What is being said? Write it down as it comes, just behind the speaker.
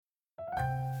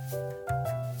Ho,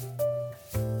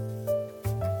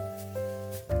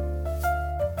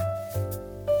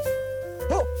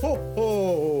 ho,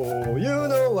 ho! You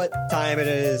know what time it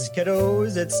is,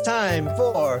 kiddos. It's time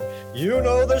for You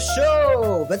Know the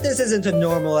Show. But this isn't a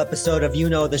normal episode of You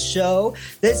Know the Show.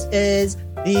 This is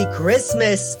the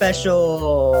Christmas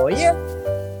special. Yeah.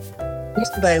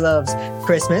 Everybody loves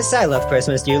Christmas. I love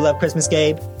Christmas. Do you love Christmas,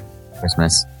 Gabe?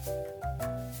 Christmas.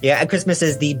 Yeah, Christmas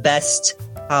is the best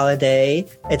holiday.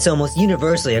 It's almost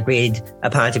universally agreed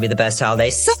upon to be the best holiday.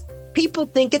 Some people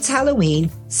think it's Halloween.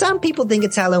 Some people think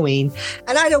it's Halloween.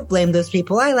 And I don't blame those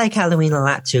people. I like Halloween a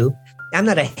lot too. I'm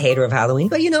not a hater of Halloween,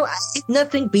 but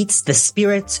nothing beats the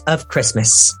spirit of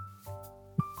Christmas.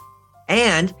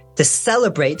 And to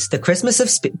celebrate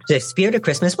the the spirit of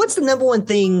Christmas, what's the number one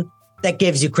thing that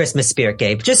gives you Christmas spirit,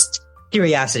 Gabe? Just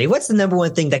curiosity. What's the number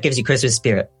one thing that gives you Christmas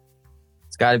spirit?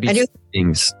 It's got to be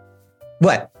things.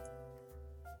 What?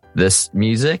 This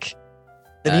music.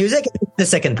 The music? The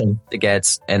second thing. It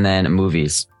gets, and then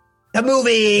movies. The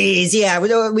movies! Yeah, we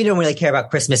don't really care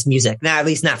about Christmas music. Nah, at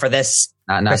least not for this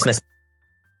Christmas.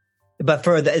 But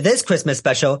for this Christmas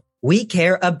special, we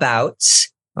care about...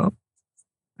 Oh,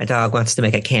 my dog wants to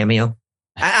make a cameo.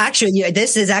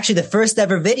 This is actually the first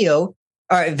ever video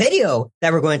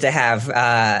that we're going to have,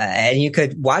 and you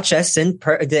could watch us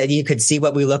you could see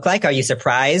what we look like. Are you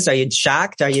surprised? Are you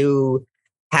shocked? Are you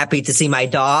happy to see my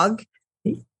dog?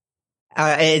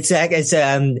 This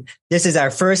is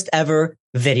our first ever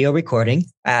video recording.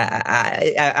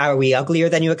 Are we uglier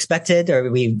than you expected? Are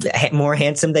we more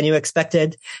handsome than you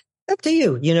expected? Up to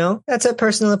you. That's a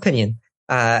personal opinion.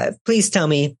 Please tell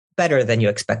me better than you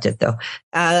expected, though.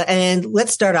 And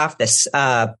let's start off this.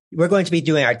 We're going to be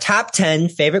doing our top 10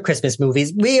 favorite Christmas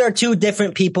movies. We are two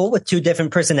different people with two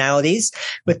different personalities,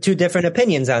 with two different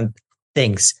opinions on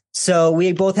things. So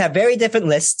we both have very different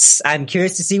lists. I'm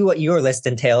curious to see what your list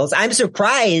entails. I'm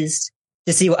surprised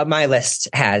to see what my list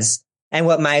has and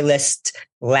what my list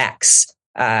lacks.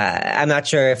 I'm not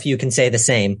sure if you can say the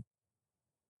same.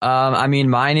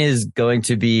 Mine is going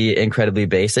to be incredibly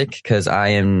basic because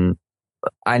I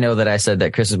know that I said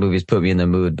that Christmas movies put me in the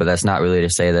mood, but that's not really to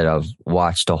say that I've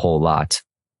watched a whole lot.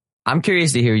 I'm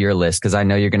curious to hear your list because I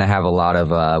know you're going to have a lot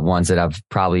of ones that I've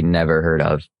probably never heard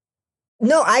of.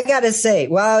 No, I gotta say,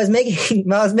 while I was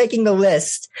making the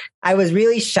list, I was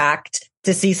really shocked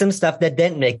to see some stuff that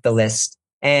didn't make the list.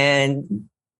 And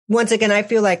once again, I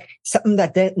feel like something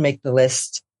that didn't make the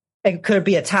list, it could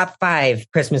be a top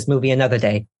 5 Christmas movie another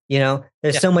day.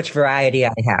 There's so much variety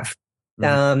I have.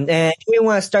 Mm-hmm. And do you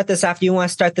want to start this off? Do you want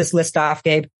to start this list off,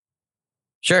 Gabe?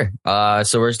 Sure.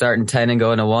 So we're starting 10 and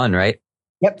going to 1, right?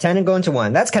 Yep, 10 and going to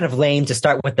 1. That's kind of lame to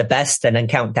start with the best and then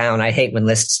count down. I hate when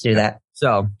lists do that.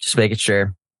 So just make it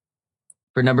sure.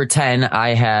 For number 10, I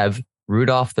have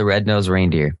Rudolph the Red-Nosed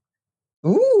Reindeer.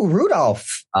 Ooh,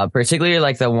 Rudolph. Particularly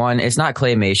like the one, it's not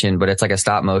claymation, but it's like a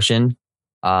stop motion.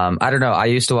 I don't know. I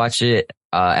used to watch it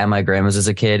at my grandma's as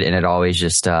a kid, and it always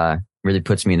just really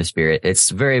puts me in the spirit.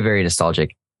 It's very, very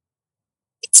nostalgic.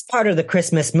 It's part of the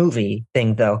Christmas movie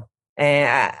thing, though.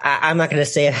 And I'm not going to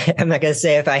say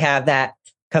if I have that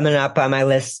coming up on my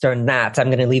list or not. I'm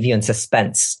going to leave you in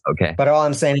suspense. Okay. But all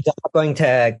I'm saying is I'm not going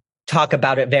to talk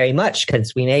about it very much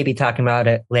because we may be talking about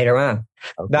it later on.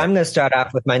 Okay. But I'm going to start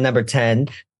off with my number 10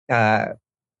 on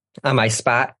my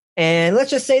spot. And let's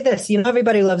just say this,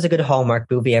 everybody loves a good Hallmark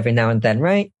movie every now and then,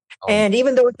 right? Oh. And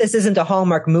even though this isn't a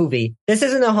Hallmark movie,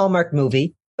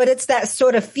 but it's that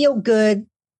sort of feel good,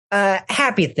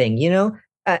 happy thing,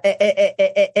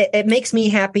 It makes me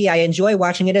happy. I enjoy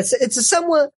watching it. It's a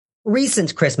somewhat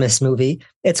recent Christmas movie.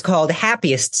 It's called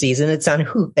Happiest Season. It's on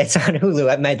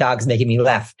Hulu. My dog's making me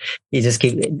laugh.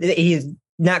 He's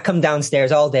not come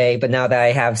downstairs all day, but now that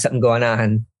I have something going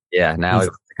on. Yeah, now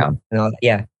it's come.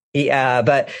 Yeah.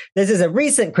 But this is a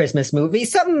recent Christmas movie.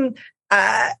 Something,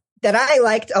 that I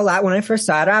liked a lot when I first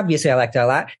saw it. Obviously, I liked it a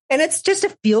lot. And it's just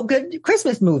a feel-good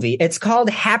Christmas movie. It's called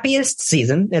Happiest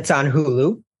Season. It's on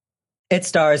Hulu. It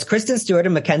stars Kristen Stewart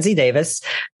and Mackenzie Davis,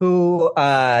 who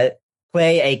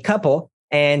play a couple,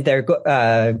 and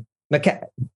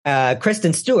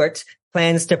Kristen Stewart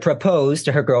plans to propose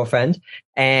to her girlfriend,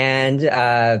 and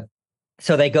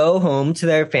so they go home to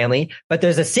their family, but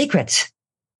there's a secret.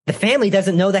 The family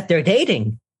doesn't know that they're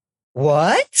dating.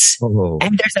 What? Oh.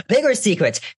 And there's a bigger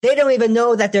secret. They don't even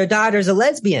know that their daughter's a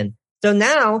lesbian. So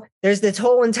now there's this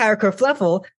whole entire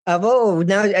kerfluffle of,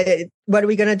 now what are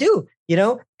we going to do?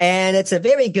 And it's a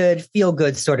very good, feel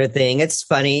good sort of thing. It's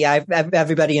funny.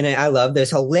 Everybody in it, I love.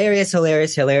 There's hilarious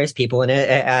people in it,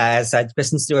 aside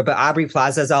Kristen Stewart, but Aubrey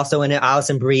Plaza is also in it.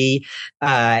 Alison Brie,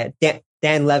 Dan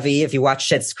Levy. If you watch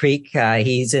Schitt's Creek,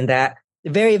 he's in that.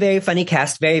 Very, very funny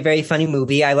cast. Very, very funny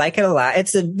movie. I like it a lot.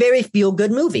 It's a very feel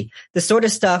good movie. The sort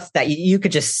of stuff that you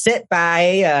could just sit by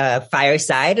a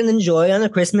fireside and enjoy on a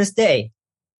Christmas day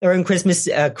or in Christmas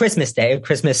Day,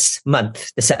 Christmas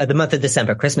month, the month of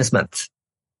December, Christmas month.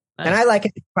 Nice. And I like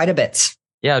it quite a bit.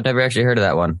 Yeah. I've never actually heard of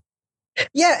that one.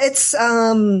 Yeah. It's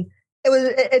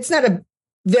not a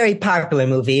very popular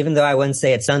movie, even though I wouldn't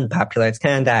say it's unpopular. It's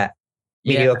kind of that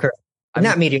mediocre,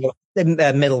 not mediocre,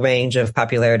 the middle range of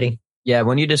popularity. Yeah,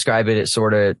 when you describe it, it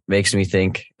sort of makes me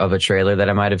think of a trailer that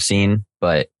I might have seen,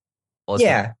 but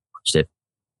yeah, watched it.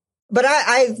 But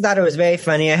I thought it was very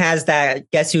funny. It has that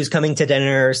Guess Who's Coming to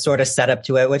Dinner sort of setup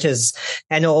to it, which is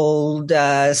an old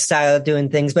style of doing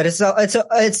things, but it's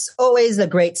always a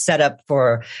great setup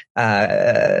for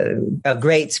a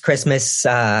great Christmas,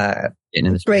 a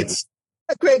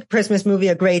great Christmas movie,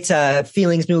 a great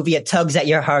feelings movie. It tugs at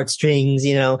your heartstrings,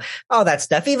 all that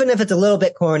stuff, even if it's a little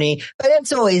bit corny. But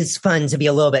it's always fun to be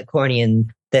a little bit corny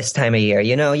in this time of year.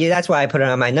 That's why I put it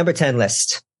on my number 10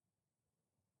 list.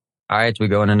 All right, we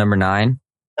go into number 9.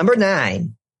 Number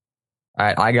 9. All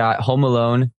right, I got Home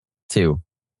Alone 2.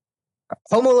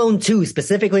 Home Alone 2,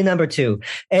 specifically number 2.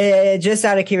 Just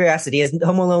out of curiosity, is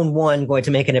Home Alone 1 going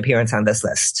to make an appearance on this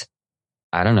list?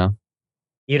 I don't know.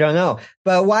 You don't know.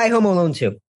 But why Home Alone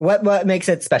 2? What makes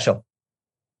it special?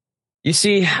 You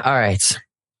see, all right.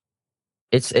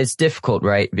 It's difficult,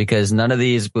 right? Because none of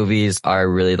these movies are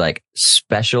really like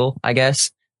special, I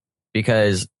guess.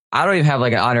 Because I don't even have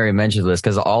like an honorary mention list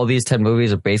because all these 10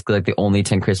 movies are basically like the only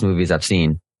 10 Christmas movies I've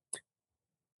seen.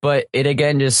 But it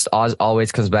again just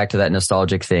always comes back to that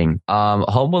nostalgic thing.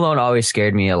 Home Alone always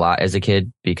scared me a lot as a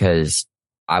kid because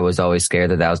I was always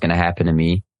scared that was going to happen to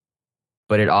me.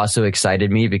 But it also excited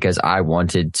me because I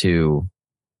wanted to.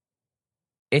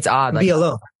 It's odd. Like, be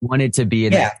alone. I wanted to be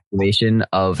in that situation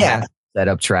of having to set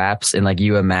up traps and like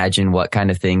you imagine what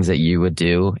kind of things that you would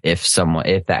do if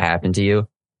that happened to you.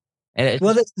 And it's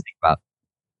what do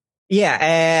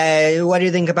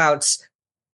you think about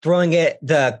throwing it?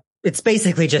 It's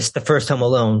basically just the first Home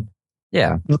Alone.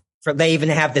 Yeah. They even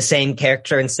have the same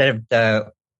character instead of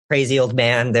the crazy old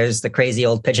man. There's the crazy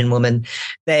old pigeon woman.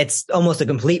 It's almost a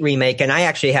complete remake. And I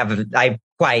actually I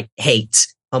quite hate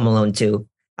Home Alone 2.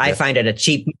 I find it a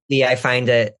cheap movie. I find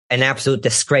it an absolute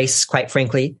disgrace, quite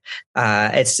frankly.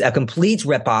 It's a complete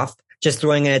ripoff, just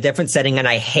throwing in a different setting. And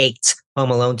I hate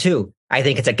Home Alone 2. I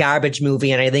think it's a garbage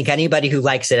movie. And I think anybody who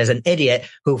likes it is an idiot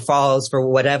who falls for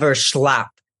whatever schlop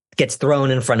gets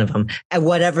thrown in front of him. And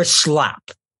whatever schlop.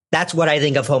 That's what I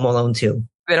think of Home Alone 2.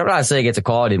 I mean, I'm not saying it's a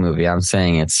quality movie. I'm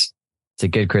saying it's a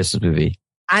good Christmas movie.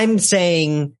 I'm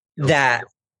saying that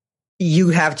you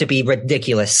have to be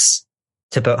ridiculous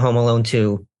to put Home Alone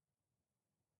 2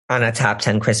 on a top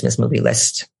 10 Christmas movie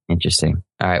list. Interesting.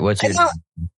 All right. What's your...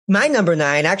 My number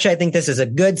 9, actually, I think this is a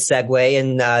good segue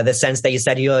in the sense that you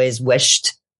said you always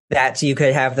wished that you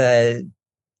could have the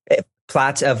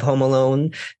plot of Home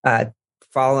Alone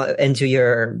fall into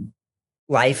your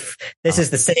life. This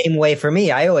is the same way for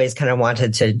me. I always kind of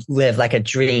wanted to live like a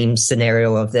dream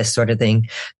scenario of this sort of thing.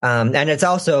 And it's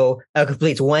also a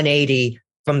complete 180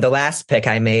 from the last pick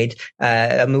I made,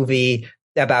 a movie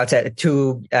about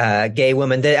two gay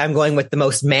women. I'm going with the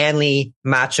most manly,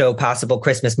 macho possible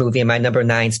Christmas movie in my number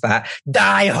 9 spot.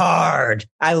 Die Hard.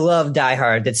 I love Die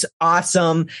Hard. It's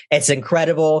awesome. It's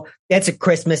incredible. It's a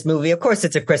Christmas movie. Of course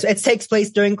it's a Christmas. It takes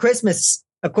place during Christmas.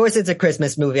 Of course it's a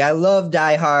Christmas movie. I love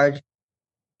Die Hard.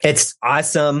 It's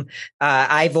awesome.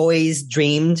 I've always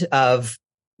dreamed of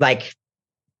like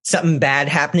something bad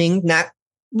happening. Not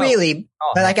really,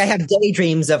 but like I have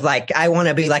daydreams of like, I want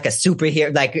to be like a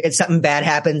superhero. Like if something bad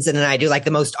happens and then I do like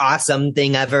the most awesome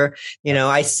thing ever.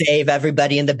 I save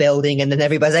everybody in the building and then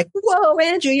everybody's like, whoa,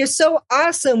 Andrew, you're so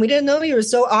awesome. We didn't know you were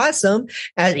so awesome.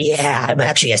 And yeah, I'm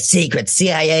actually a secret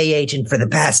CIA agent for the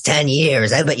past 10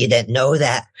 years. I bet you didn't know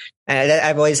that.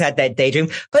 I've always had that daydream,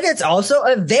 but it's also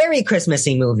a very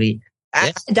Christmassy movie.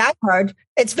 Yeah. Die Hard,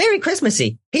 it's very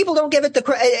Christmassy. People don't give it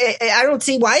I don't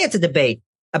see why it's a debate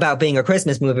about being a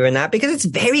Christmas movie or not, because it's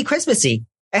very Christmassy.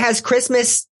 It has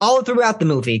Christmas all throughout the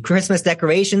movie. Christmas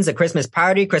decorations, a Christmas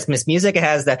party, Christmas music. It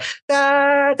has the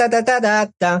da da da da da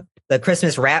da. The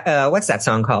Christmas rap. What's that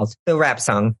song called? The rap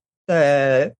song.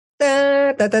 The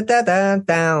da da da da da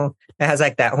da. It has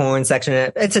like that horn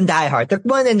section. It's in Die Hard. The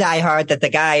one in Die Hard that the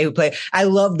guy who played. I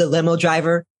love the limo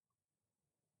driver.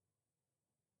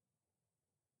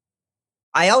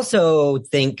 I also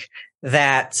think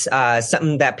that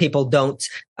something that people don't.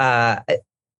 I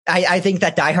think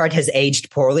that Die Hard has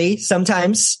aged poorly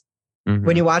sometimes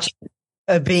when you watch.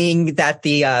 being that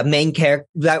the main character,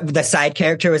 the side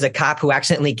character is a cop who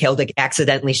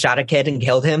accidentally shot a kid and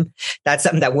killed him. That's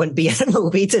something that wouldn't be in a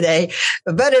movie today,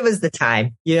 but it was the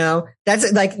time,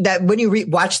 that's like that. When you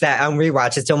watch that on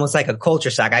rewatch, it's almost like a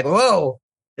culture shock. I go, whoa,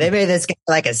 they made this guy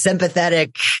like a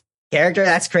sympathetic character.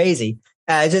 That's crazy.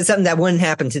 It's just something that wouldn't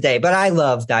happen today, but I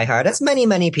love Die Hard. As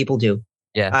many people do.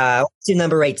 Yeah. What's your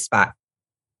number 8 spot?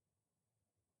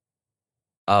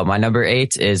 Oh, my number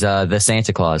 8 is the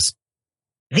Santa Claus.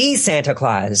 The Santa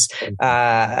Claus.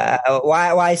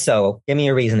 Why so? Give me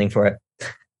your reasoning for it.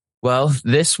 Well,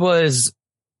 this was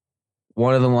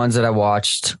one of the ones that I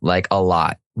watched like a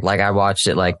lot. Like I watched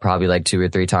it like probably like 2 or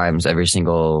 3 times every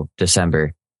single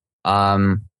December. I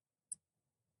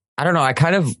don't know. I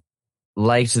kind of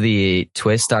liked the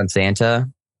twist on Santa.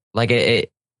 Like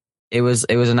it was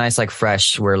a nice like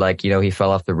fresh where like, he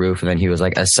fell off the roof and then he was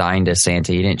like assigned to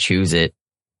Santa. He didn't choose it.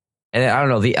 And I don't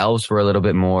know, the elves were a little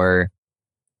bit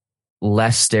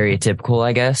less stereotypical,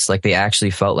 I guess. Like they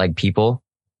actually felt like people,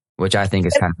 which I think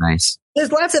is kind of nice.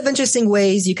 There's lots of interesting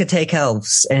ways you could take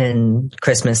elves in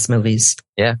Christmas movies.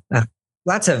 Yeah.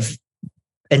 Lots of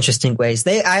interesting ways.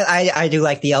 I do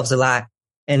like the elves a lot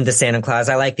in the Santa Claus.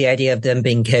 I like the idea of them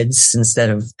being kids instead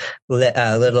of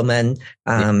little men.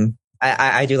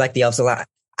 I do like the elves a lot.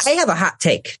 I have a hot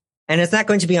take, and it's not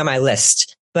going to be on my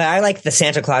list, but I like the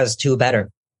Santa Claus 2 better.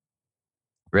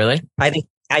 Really? I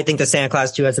think the Santa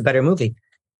Claus 2 is a better movie.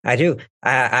 I do.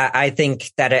 I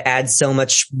think that it adds so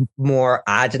much more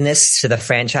oddness to the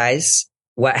franchise.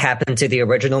 What happened to the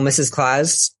original Mrs.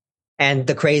 Claus? And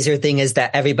the crazier thing is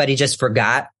that everybody just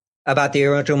forgot about the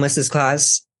original Mrs.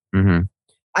 Claus. Mm-hmm.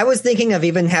 I was thinking of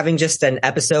even having just an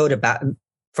episode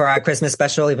for our Christmas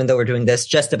special, even though we're doing this,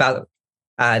 just about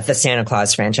the Santa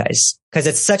Claus franchise, because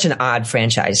it's such an odd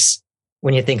franchise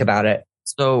when you think about it.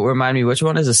 So remind me, which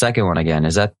one is the second one again?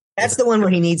 That's the one where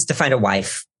he needs to find a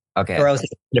wife. Okay. Or else he's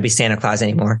going to be Santa Claus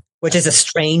anymore, which is a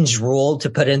strange rule to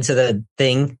put into the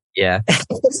thing. Yeah.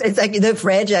 It's like the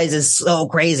franchise is so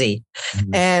crazy.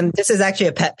 Mm-hmm. And this is actually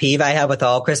a pet peeve I have with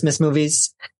all Christmas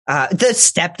movies. The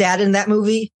stepdad in that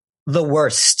movie, the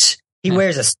worst. He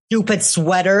wears a stupid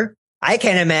sweater. I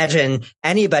can't imagine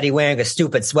anybody wearing a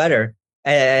stupid sweater.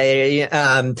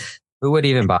 Who would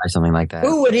even buy something like that?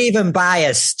 Who would even buy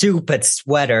a stupid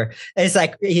sweater? It's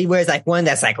like he wears like one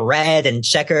that's like red and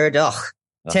checkered. Ugh,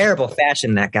 terrible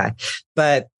fashion, that guy.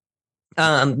 But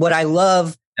what I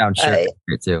love, I'm sure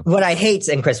too. What I hate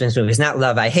in Christmas movies, not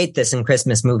love, I hate this in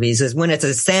Christmas movies, is when it's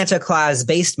a Santa Claus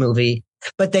based movie,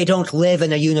 but they don't live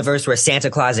in a universe where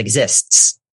Santa Claus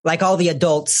exists. Like all the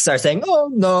adults are saying, oh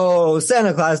no,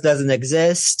 Santa Claus doesn't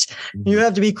exist. You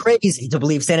have to be crazy to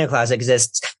believe Santa Claus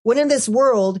exists. When in this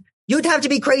world, you'd have to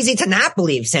be crazy to not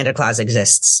believe Santa Claus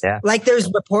exists. Yeah. Like there's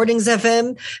reportings of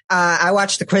him. I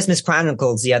watched the Christmas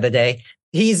Chronicles the other day.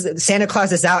 Santa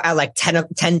Claus is out at like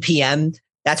 10 p.m.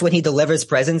 That's when he delivers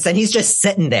presents, and he's just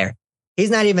sitting there. He's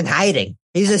not even hiding.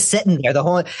 He's just sitting there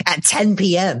at 10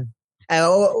 p.m.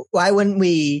 Why wouldn't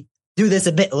we do this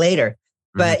a bit later?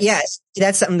 But yes,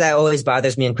 that's something that always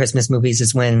bothers me in Christmas movies,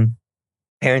 is when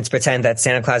parents pretend that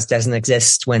Santa Claus doesn't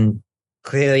exist when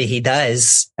clearly he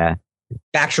does. Yeah.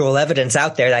 Factual evidence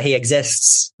out there that he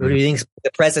exists. Who do you think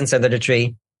the presents under the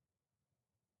tree?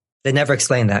 They never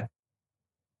explain that.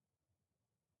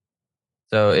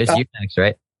 So it's you next,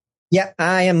 right? Yeah,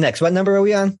 I am next. What number are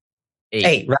we on? 8.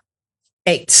 8, right?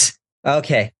 8.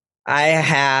 Okay. I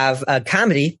have a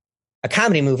comedy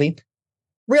movie,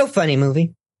 real funny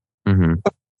movie. Mm-hmm.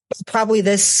 Probably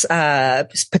this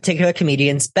particular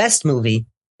comedian's best movie.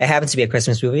 It happens to be a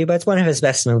Christmas movie, but it's one of his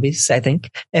best movies, I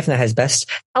think, if not his best.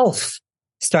 Elf,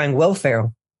 starring Will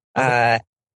Ferrell.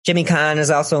 Jimmy Caan is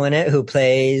also in it, who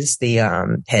plays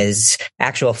his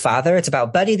actual father. It's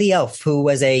about Buddy the Elf, who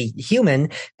was a human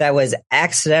that was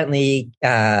accidentally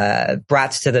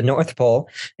brought to the North Pole,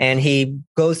 and he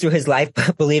goes through his life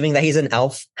believing that he's an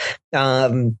elf.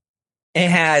 It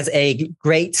has a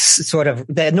great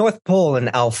the North Pole in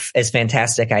Elf is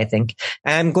fantastic, I think.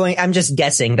 I'm just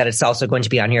guessing that it's also going to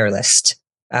be on your list.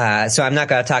 So I'm not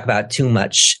going to talk about it too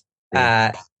much.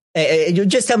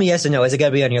 Just tell me yes or no. Is it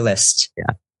going to be on your list?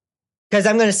 Yeah. Because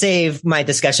I'm going to save my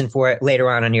discussion for it later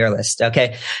on your list.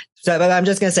 Okay. So but I'm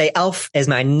just going to say Elf is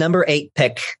my number 8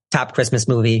 pick, top Christmas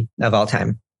movie of all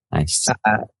time. Nice.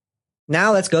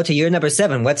 Now let's go to your number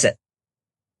 7. What's it?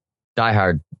 Die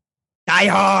Hard. Die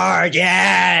Hard.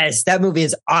 Yes. That movie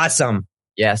is awesome.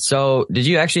 Yeah. So did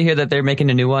you actually hear that they're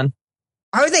making a new one?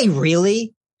 Are they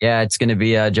really? Yeah. It's going to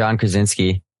be John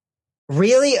Krasinski.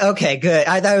 Really? Okay, good.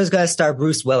 I thought it was going to star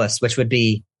Bruce Willis, which would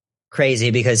be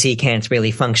crazy because he can't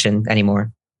really function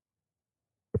anymore.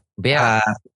 But yeah,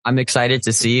 I'm excited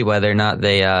to see whether or not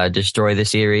they destroy the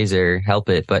series or help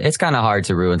it, but it's kind of hard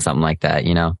to ruin something like that,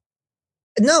 you know?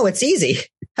 No, it's easy.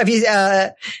 Have you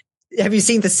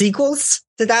seen the sequels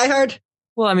to Die Hard?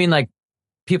 Well, I mean, like,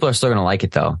 people are still going to like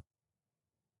it, though.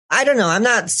 I don't know. I'm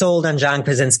not sold on John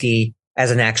Krasinski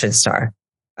as an action star.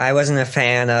 I wasn't a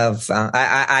fan of.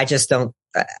 I just don't.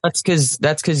 That's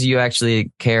because you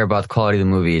actually care about the quality of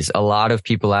the movies. A lot of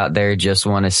people out there just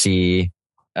want to see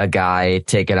a guy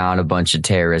taking on a bunch of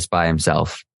terrorists by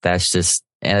himself. That's just,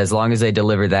 as long as they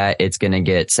deliver that, it's going to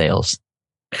get sales.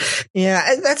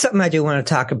 Yeah, that's something I do want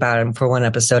to talk about for one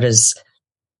episode is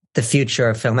the future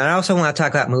of film. And I also want to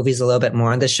talk about movies a little bit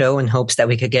more on the show in hopes that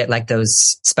we could get like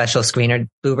those special screener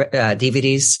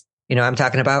DVDs. You know what I'm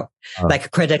talking about?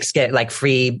 Like critics get like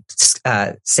free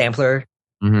sampler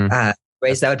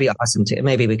rays. That would be awesome too.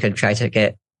 Maybe we could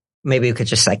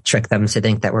just like trick them to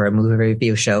think that we're a movie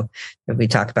review show if we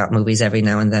talk about movies every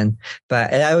now and then.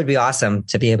 But that would be awesome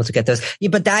to be able to get those. Yeah,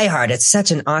 but Die Hard, it's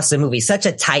such an awesome movie, such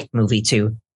a tight movie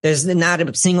too. There's not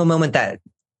a single moment that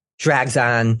drags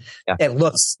on. Yeah. It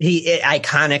looks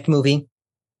iconic movie,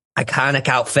 iconic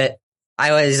outfit.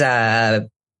 I was John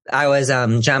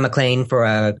McClane for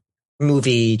a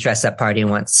movie dress up party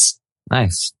once.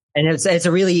 Nice. And it's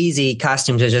a really easy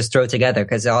costume to just throw together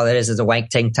because all it is a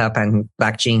white tank top and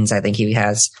black jeans. I think he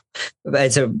has. But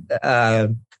it's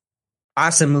a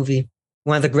awesome movie.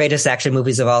 One of the greatest action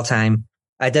movies of all time.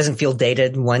 It doesn't feel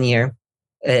dated 1 year.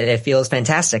 It feels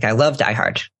fantastic. I love Die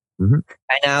Hard. Mm-hmm.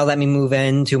 And now let me move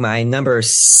into my number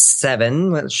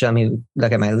 7. Let me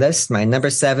look at my list. My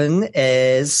number 7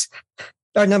 is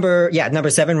number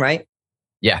 7, right?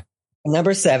 Yeah.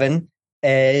 Number 7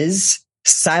 is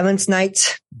Silent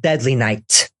Night, Deadly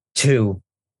Night 2.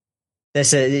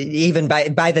 This is even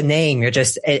by the name, you're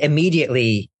just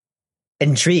immediately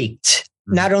intrigued.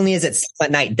 Mm-hmm. Not only is it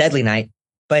Silent Night, Deadly Night,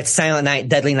 but it's Silent Night,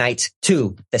 Deadly Night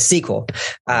 2, the sequel.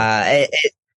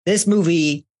 This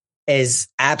movie is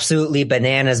absolutely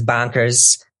bananas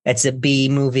bonkers. It's a B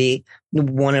movie.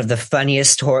 One of the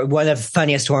funniest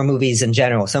horror movies in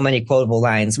general. So many quotable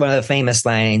lines. One of the famous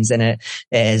lines in it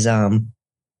is,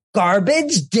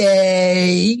 garbage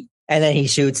day. And then he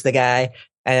shoots the guy.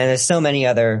 And then there's so many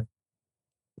other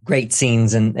great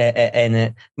scenes in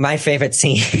it. My favorite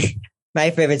scene,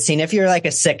 if you're like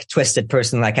a sick, twisted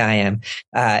person like I am,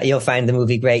 you'll find the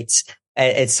movie great.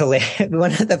 It's hilarious.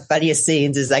 One of the funniest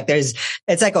scenes is like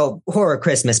it's like a horror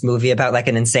Christmas movie about like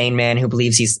an insane man who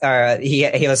believes he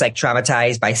was like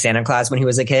traumatized by Santa Claus when he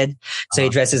was a kid. So he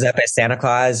dresses up as Santa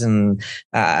Claus and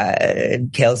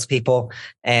kills people.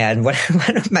 And one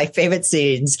of my favorite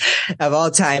scenes of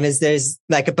all time is there's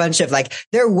like a bunch of like,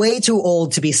 they're way too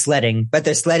old to be sledding, but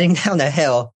they're sledding down a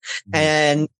hill.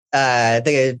 And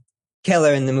the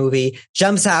killer in the movie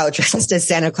jumps out dressed as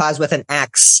Santa Claus with an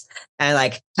axe and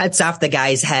like cuts off the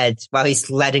guy's head while he's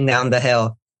sledding down the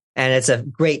hill. And it's a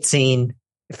great scene.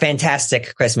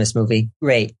 Fantastic Christmas movie.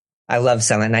 Great. I love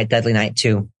Silent Night, Deadly Night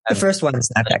 2. The first one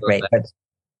is not that great, but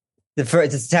the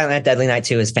Silent Night, Deadly Night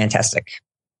 2 is fantastic.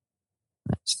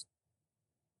 Nice.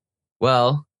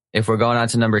 Well, if we're going on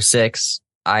to number 6,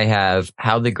 I have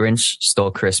How the Grinch Stole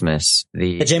Christmas.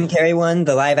 The Jim Carrey one,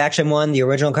 the live action one, the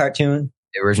original cartoon.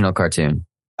 The original cartoon.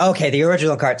 Okay, the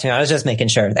original cartoon. I was just making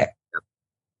sure there.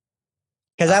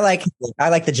 Because I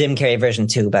like the Jim Carrey version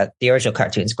too, but the original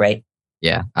cartoon's great.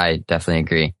 Yeah, I definitely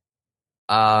agree.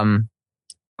 I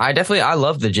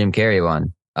love the Jim Carrey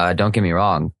one. Don't get me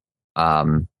wrong. I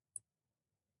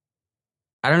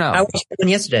don't know. I watched that one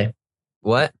yesterday.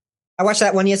 What? I watched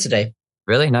that one yesterday.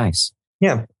 Really? Nice.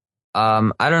 Yeah.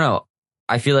 I don't know.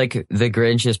 I feel like the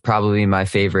Grinch is probably my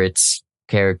favorite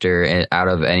character out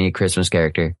of any Christmas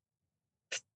character.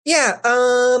 Yeah,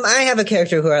 I have a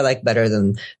character who I like better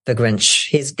than the Grinch.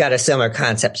 He's got a similar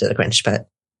concept to the Grinch, but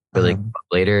really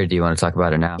later. Do you want to talk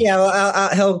about it now? Yeah, well,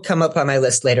 he'll come up on my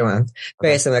list later on.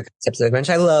 Very similar concept to the Grinch.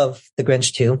 I love the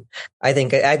Grinch too. I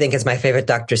think it's my favorite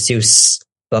Dr. Seuss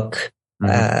book.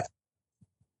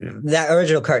 Mm-hmm. That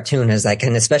original cartoon is like,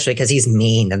 and especially because he's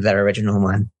mean in that original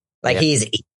one. Like he's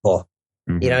evil.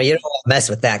 Mm-hmm. You know, you don't want to mess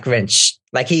with that Grinch.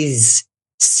 Like he's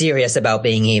serious about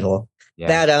being evil.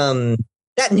 Yeah.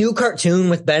 That new cartoon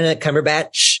with Benedict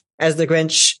Cumberbatch as the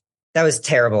Grinch, that was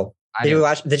terrible. Did you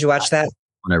watch that?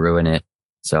 I want to ruin it.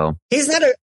 So he's not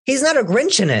a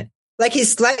Grinch in it. Like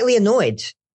he's slightly annoyed.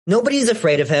 Nobody's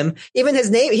afraid of him. Even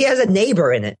he has a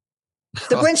neighbor in it.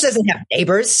 The Grinch doesn't have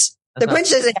neighbors.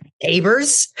 Grinch doesn't have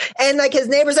neighbors. And like his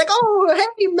neighbor's like, oh,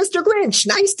 hey, Mr. Grinch,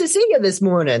 nice to see you this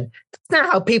morning. That's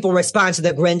not how people respond to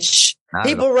the Grinch.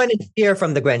 People run in fear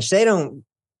from the Grinch. They don't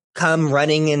come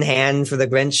running in hand for the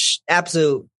Grinch.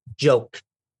 Absolute joke.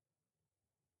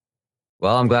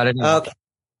 Well, I'm glad I didn't. Okay.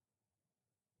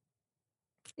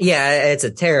 Yeah, it's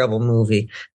a terrible movie.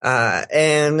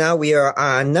 And now we are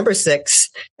on number 6.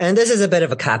 And this is a bit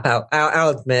of a cop out.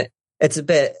 I'll admit it's a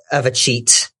bit of a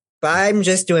cheat, but I'm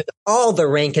just doing all the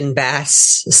Rankin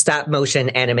Bass stop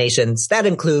motion animations. That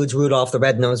includes Rudolph the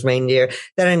Red-Nosed Reindeer.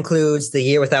 That includes The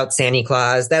Year Without Santa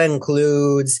Claus. That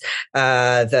includes,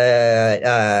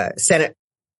 I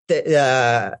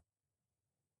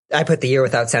put The Year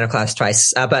Without Santa Claus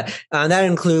twice, but that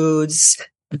includes,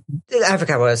 I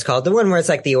forgot what it's called. The one where it's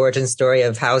like the origin story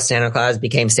of how Santa Claus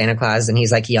became Santa Claus and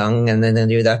he's like young, and then they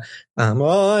do the, I'm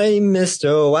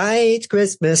Mr. White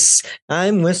Christmas.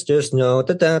 I'm Mr. Snow.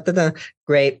 Da, da, da, da.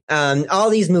 Great. All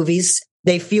these movies,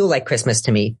 they feel like Christmas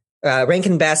to me.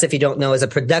 Rankin Bass, if you don't know, is a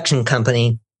production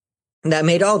company that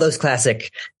made all those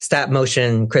classic stop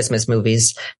motion Christmas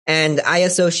movies. And I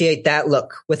associate that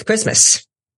look with Christmas.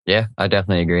 Yeah, I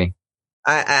definitely agree.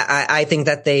 I think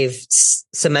that they've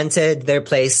cemented their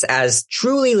place as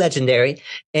truly legendary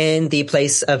in the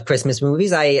place of Christmas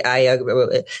movies. They're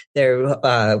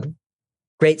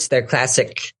great. They're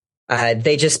classic.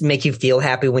 They just make you feel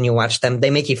happy when you watch them. They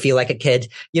make you feel like a kid.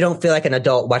 You don't feel like an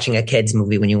adult watching a kid's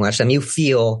movie when you watch them. You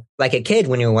feel like a kid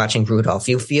when you're watching Rudolph.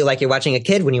 You feel like you're watching a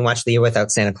kid when you watch The Year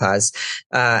Without Santa Claus.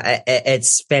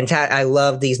 It's fantastic. I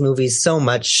love these movies so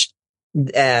much.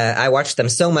 I watched them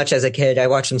so much as a kid. I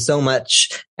watched them so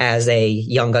much as a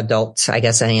young adult. I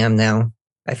guess I am now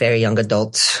a very young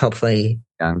adult. Hopefully,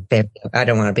 I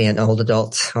don't want to be an old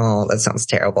adult. Oh, that sounds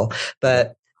terrible.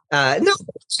 But no,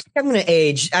 I'm going to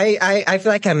age. I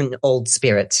feel like I'm an old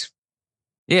spirit.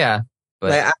 Yeah,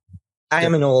 but like, I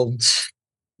am an old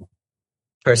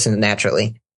person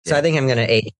naturally, so I think I'm going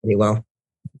to age pretty well.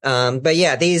 But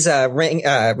yeah, these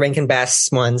Rankin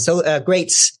Bass ones, so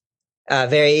great,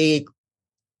 very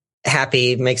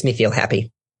happy, makes me feel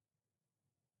happy.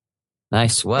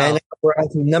 Nice. Well, and we're on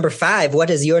to number 5.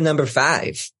 What is your number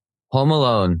 5? Home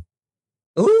Alone.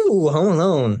 Ooh, Home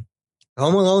Alone.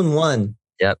 Home Alone 1.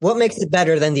 Yep. What makes it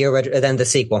better than the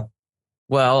sequel?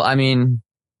 Well, I mean,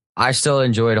 I still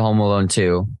enjoyed Home Alone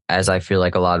 2, as I feel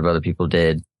like a lot of other people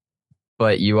did.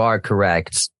 But you are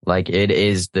correct. Like, it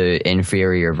is the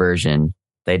inferior version.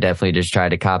 They definitely just tried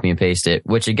to copy and paste it,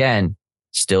 which again,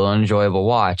 still an enjoyable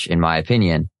watch, in my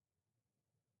opinion.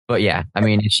 But yeah, I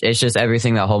mean, it's just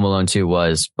everything that Home Alone 2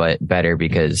 was, but better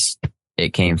because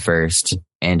it came first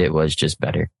and it was just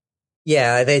better.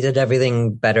 Yeah, they did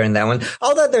everything better in that one.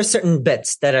 Although there's certain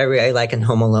bits that I really like in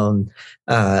Home Alone,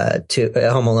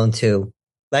 Home Alone 2.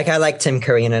 Like, I like Tim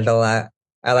Curry in it a lot.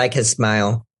 I like his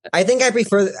smile. I think I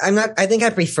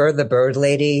prefer the bird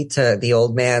lady to the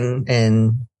old man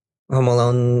in Home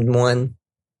Alone 1.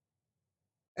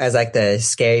 As like the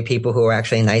scary people who are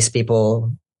actually nice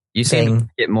people. You seem to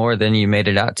get more than you made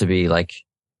it out to be like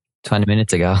 20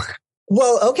 minutes ago.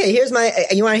 Well, okay, you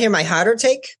want to hear my hotter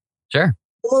take? Sure.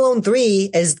 Home Alone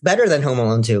 3 is better than Home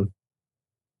Alone 2.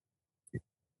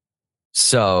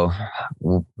 So,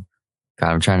 God,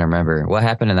 I'm trying to remember. What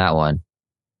happened in that one?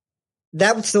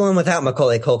 That was the one without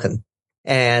Macaulay Culkin.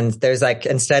 And there's like,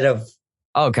 instead of...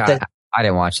 Oh, God, I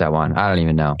didn't watch that one. I don't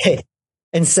even know.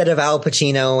 Instead of Al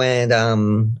Pacino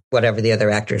and whatever the other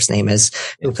actor's name is,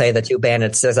 who play the two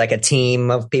bandits, there's like a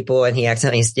team of people, and he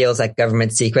accidentally steals like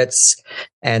government secrets,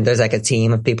 and there's like a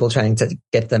team of people trying to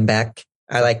get them back.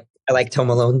 I liked Home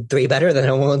Alone 3 better than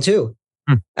Home Alone 2.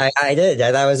 I did.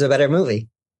 I thought it was a better movie.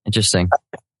 Interesting.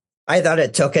 I thought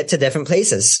it took it to different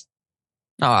places.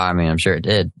 Oh, I mean, I'm sure it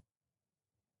did.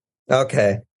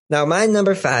 Okay. Now, my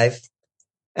number 5,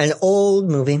 an old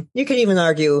movie. You could even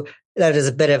argue that is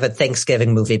a bit of a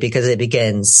Thanksgiving movie because it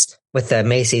begins with the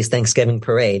Macy's Thanksgiving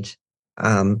Parade,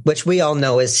 which we all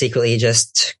know is secretly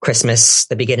just Christmas,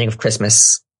 the beginning of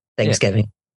Christmas, Thanksgiving. Yeah.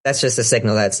 That's just a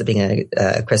signal that it's the beginning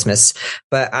of Christmas.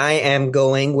 But I am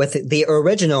going with the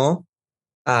original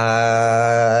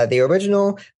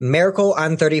Miracle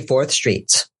on 34th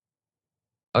Street.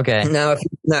 Okay. Now, if you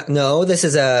do not know, this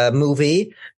is a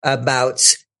movie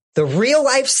about the real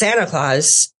life Santa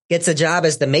Claus gets a job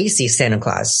as the Macy's Santa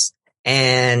Claus.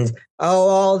 And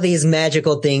all these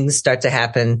magical things start to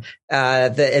happen.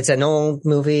 It's an old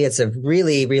movie. It's a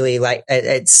really, really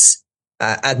it's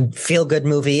a feel good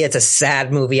movie. It's a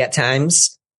sad movie at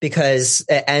times because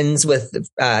it ends with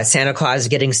Santa Claus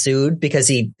getting sued because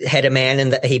he hit a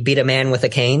man he beat a man with a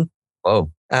cane.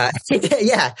 Whoa.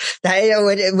 Yeah,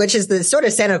 which is the sort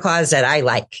of Santa Claus that I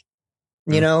like.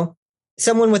 You know,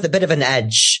 someone with a bit of an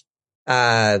edge.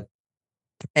 And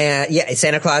yeah,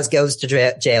 Santa Claus goes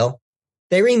to jail.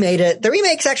 They remade it. The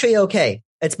remake's actually okay.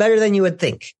 It's better than you would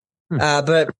think.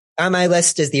 But on my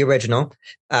list is the original.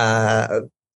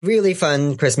 Really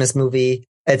fun Christmas movie.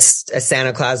 It's a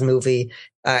Santa Claus movie.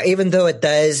 even though it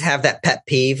does have that pet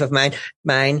peeve of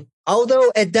mine,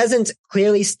 although it doesn't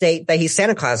clearly state that he's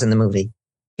Santa Claus in the movie.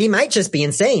 He might just be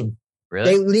insane.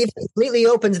 Really? They leave it completely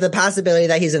open to the possibility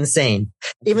that he's insane,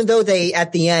 even though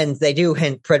at the end, they do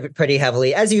hint pretty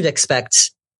heavily, as you'd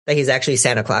expect, that he's actually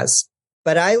Santa Claus.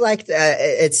 But I liked,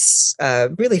 it's a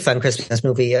really fun Christmas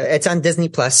movie. It's on Disney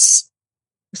Plus.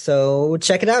 So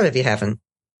check it out if you haven't.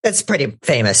 It's pretty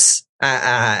famous.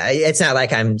 It's not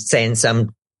like I'm saying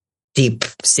some deep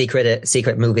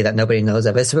secret movie that nobody knows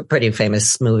of. It's a pretty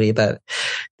famous movie, but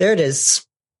there it is.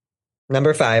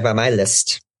 Number 5 on my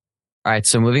list. All right.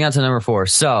 So moving on to number 4.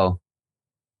 So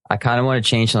I kind of want to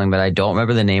change something, but I don't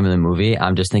remember the name of the movie.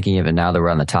 I'm just thinking of it now that we're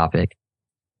on the topic.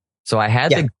 So I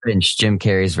had the Grinch, Jim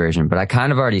Carrey's version, but I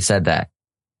kind of already said that.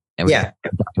 And we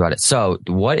talked about it. So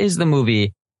what is the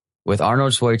movie with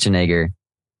Arnold Schwarzenegger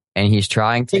and he's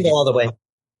trying to Jingle All the Way?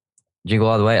 Jingle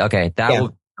All the Way? Okay. That will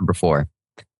be number 4.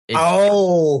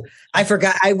 I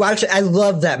forgot. I watched it. I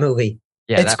love that movie.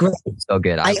 Yeah. It's great. So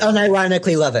good. I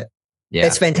unironically love it. Yeah.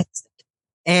 It's fantastic.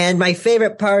 And my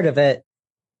favorite part of it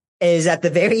is at the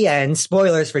very end,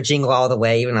 spoilers for Jingle All the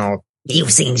Way, even though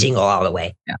you've seen Jingle All the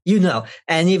Way, you know,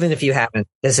 and even if you haven't,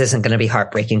 this isn't going to be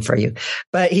heartbreaking for you.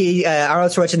 But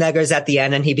Arnold Schwarzenegger is at the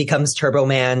end and he becomes Turbo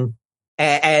Man.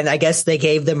 And I guess they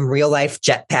gave them real life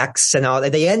jetpacks and all.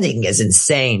 The ending is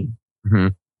insane. Mm-hmm.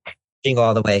 Jingle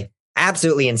All the Way.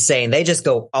 Absolutely insane. They just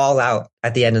go all out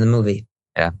at the end of the movie.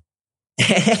 Yeah.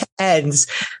 Ends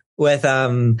with,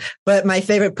 but my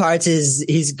favorite part is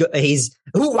he's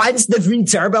who wants the free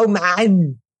Turbo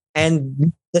Man?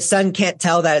 And the son can't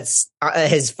tell that it's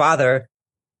his father.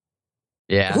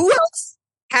 Yeah. Who else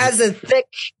has a thick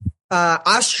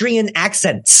Austrian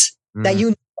accent that you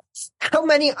know? How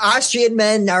many Austrian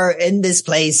men are in this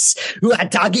place who are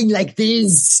talking like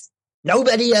this?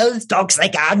 Nobody else talks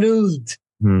like Arnold.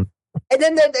 And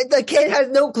then the kid has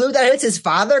no clue that it's his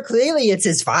father. Clearly it's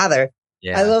his father.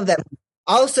 Yeah. I love that.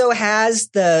 Also has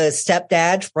the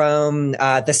stepdad from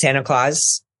the Santa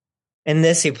Claus. In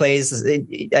this, he plays,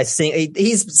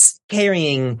 he's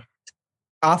carrying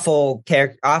awful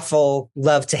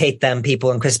love to hate them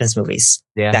people in Christmas movies.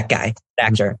 Yeah. That guy,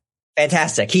 actor.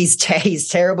 Fantastic. He's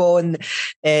terrible in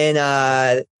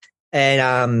Jingle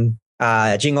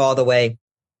All the Way.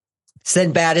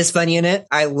 Sinbad is funny in it.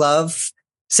 I love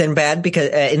Sinbad because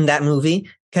in that movie,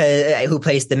 who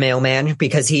plays the mailman,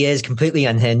 because he is completely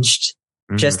unhinged,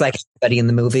 just like everybody in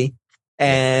the movie.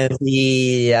 And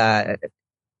the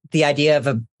idea of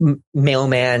a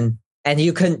mailman, and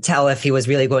you couldn't tell if he was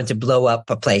really going to blow up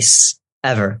a place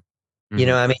ever. You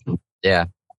know what I mean? Yeah.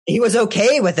 He was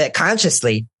okay with it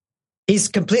consciously. He's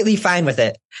completely fine with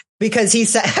it because he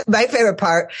said, my favorite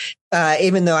part,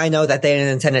 even though I know that they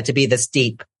didn't intend it to be this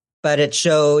deep, but it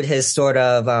showed his sort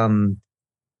of,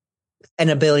 an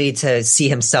ability to see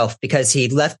himself because he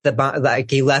left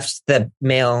the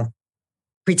mail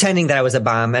pretending that it was a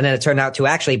bomb. And then it turned out to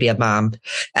actually be a bomb.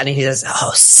 And he says,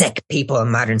 oh, sick people in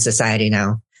modern society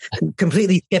now,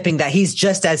 completely skipping that he's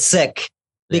just as sick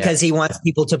because he wants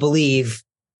people to believe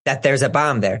that there's a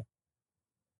bomb there.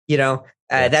 You know,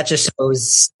 that just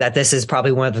shows that this is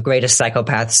probably one of the greatest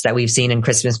psychopaths that we've seen in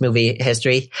Christmas movie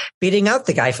history, beating out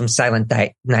the guy from Silent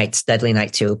Night, Deadly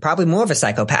Night 2. Probably more of a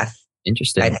psychopath.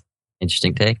 Interesting.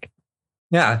 Interesting take.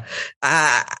 Yeah.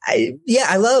 I'm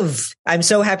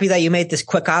so happy that you made this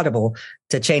quick audible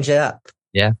to change it up.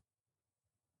 Yeah.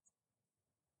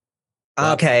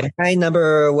 Okay.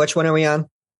 Which one are we on?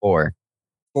 4.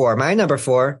 My number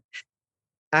 4.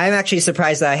 I'm actually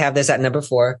surprised that I have this at number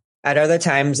 4. At other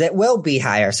times, it will be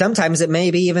higher. Sometimes it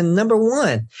may be even number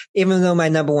 1, even though my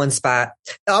number 1 spot.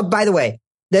 Oh, by the way,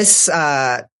 this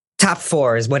top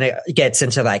 4 is when it gets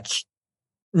into like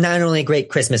not only great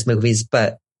Christmas movies,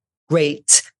 but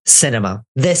great cinema.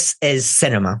 This is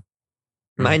cinema.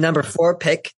 My number 4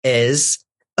 pick is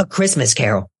A Christmas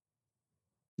Carol.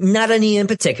 Not any in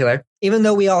particular, even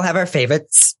though we all have our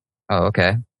favorites. Oh,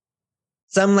 okay.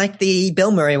 Some like the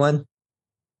Bill Murray one.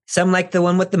 Some like the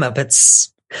one with the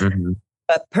Muppets. Mm-hmm.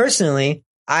 But personally,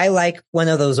 I like one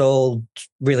of those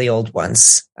really old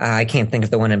ones. I can't think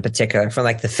of the one in particular from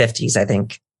like the 50s, I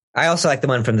think. I also like the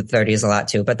one from the 30s a lot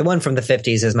too, but the one from the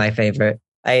 50s is my favorite.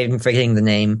 I'm forgetting the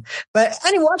name, but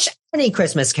watch any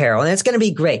Christmas Carol and it's going to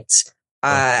be great.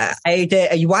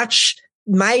 You watch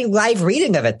my live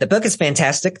reading of it. The book is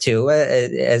fantastic too,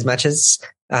 as much as,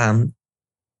 but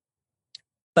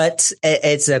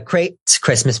it's a great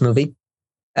Christmas movie.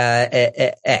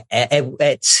 It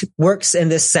works in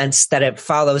this sense that it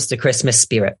follows the Christmas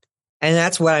spirit. And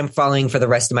that's what I'm following for the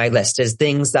rest of my list is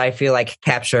things that I feel like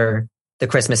capture the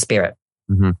Christmas spirit.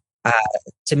 Mm-hmm.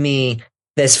 To me,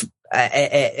 this,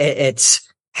 it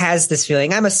has this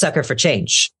feeling. I'm a sucker for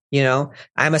change. You know,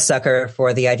 I'm a sucker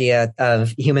for the idea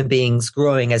of human beings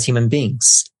growing as human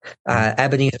beings.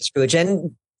 Ebenezer Scrooge.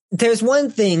 And there's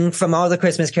one thing from all the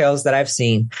Christmas carols that I've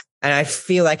seen, and I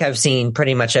feel like I've seen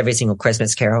pretty much every single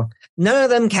Christmas carol. None of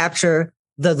them capture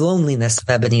the loneliness of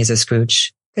Ebenezer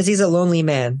Scrooge, because he's a lonely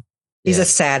man. He's a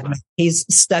sad man. He's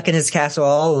stuck in his castle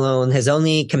all alone. His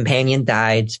only companion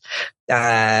died.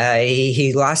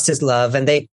 He lost his love, and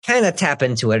they kind of tap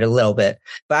into it a little bit.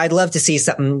 But I'd love to see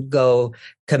something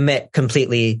commit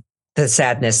completely to the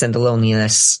sadness and the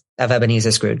loneliness of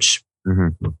Ebenezer Scrooge.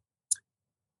 Mm-hmm.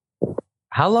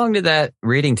 How long did that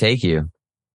reading take you?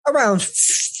 Around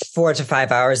 4 to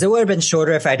 5 hours. It would have been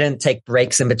shorter if I didn't take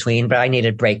breaks in between, but I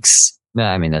needed breaks. No,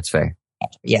 I mean, that's fair.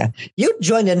 Yeah. You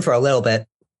joined in for a little bit.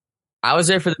 I was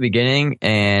there for the beginning,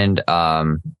 and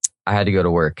I had to go to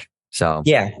work. So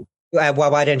yeah.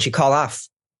 Why didn't you call off?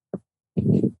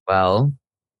 Well,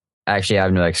 actually, I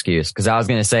have no excuse, because I was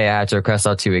going to say I had to request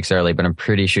out 2 weeks early, but I'm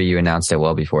pretty sure you announced it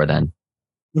well before then.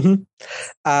 Mm-hmm.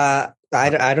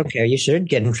 I don't care. You should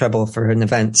get in trouble for an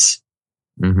event.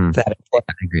 Mm-hmm. I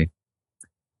agree.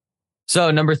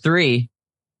 So number 3,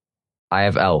 I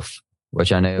have Elf,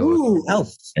 which I know. Ooh,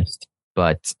 Elf.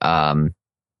 But I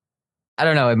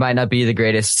don't know. It might not be the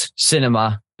greatest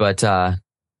cinema, but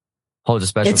holds a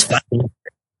special. It's funny.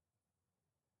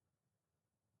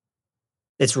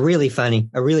 It's really funny.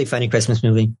 A really funny Christmas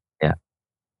movie. Yeah.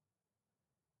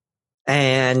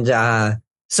 And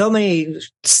so many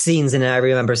scenes in it I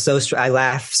remember. I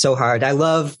laugh so hard. I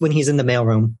love when he's in the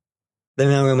mailroom. The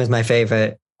mailroom is my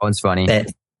favorite. Oh, it's funny.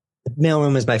 The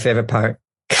mailroom is my favorite part.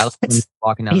 I love when he's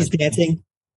walking out. He's dancing.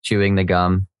 Chewing the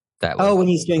gum. That way. Oh, when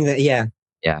he's doing that. Yeah.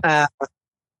 Yeah.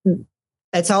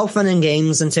 It's all fun and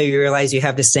games until you realize you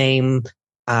have the same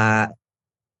diet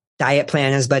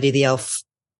plan as Buddy the Elf.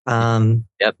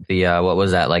 Yep. The what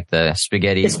was that? Like the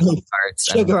spaghetti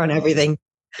parts, sugar on everything.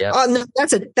 Yep. Oh no,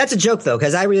 that's a joke though,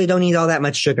 because I really don't eat all that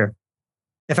much sugar.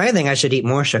 If anything, I should eat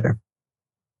more sugar.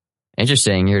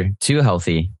 Interesting. You're too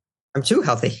healthy. I'm too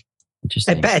healthy.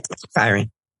 Interesting. I bet it's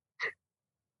tiring.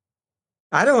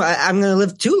 I'm going to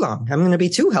live too long. I'm going to be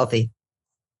too healthy.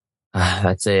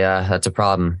 That's a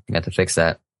problem. You have to fix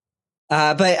that.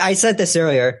 But I said this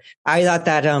earlier. I thought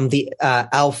that the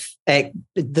Elf,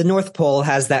 the North Pole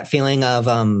has that feeling of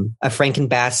a Rankin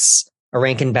Bass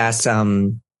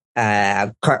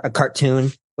a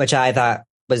cartoon, which I thought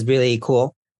was really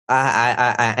cool.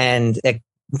 And it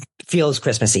feels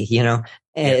Christmassy, you know.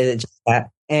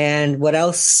 And what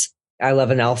else I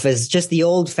love in Elf is just the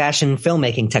old fashioned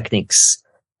filmmaking techniques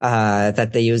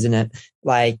that they use in it,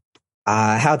 like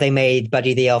how they made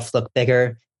Buddy the Elf look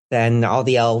bigger than all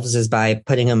the elves is by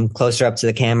putting him closer up to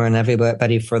the camera and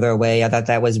everybody further away. I thought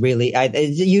that was really,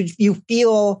 you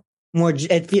feel more,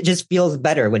 it just feels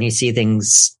better when you see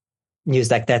things used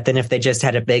like that than if they just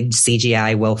had a big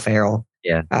CGI Will Ferrell.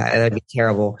 Yeah. That'd be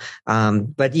terrible.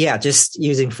 But yeah, just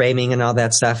using framing and all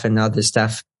that stuff and other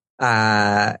stuff.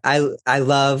 I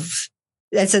love,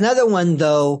 that's another one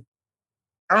though.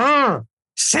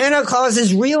 Santa Claus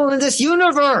is real in this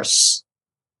universe.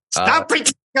 Stop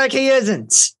pretending like he isn't.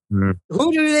 Mm-hmm.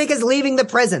 Who do you think is leaving the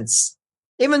presents?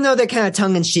 Even though they're kind of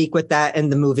tongue in cheek with that in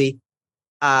the movie.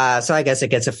 So I guess it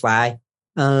gets a fly.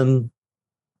 Yeah,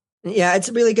 it's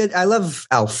really good. I love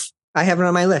Elf. I have it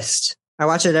on my list. I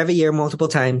watch it every year, multiple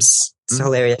times. It's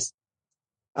hilarious.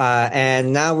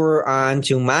 And now we're on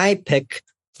to my pick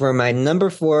for my number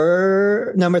 3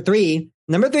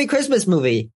 Christmas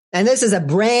movie. And this is a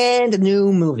brand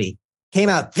new movie. Came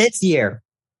out this year.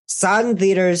 Saw it in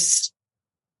theaters.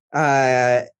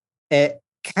 It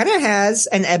kind of has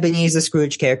an Ebenezer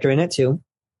Scrooge character in it too.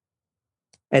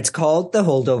 It's called The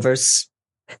Holdovers.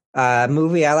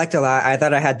 Movie I liked a lot. I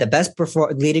thought I had the best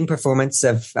leading performance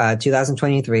of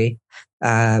 2023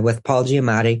 with Paul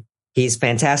Giamatti. He's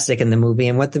fantastic in the movie.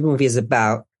 And what the movie is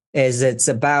about is it's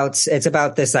about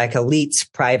this like elite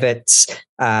private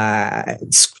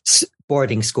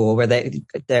boarding school where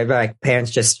their like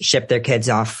parents just ship their kids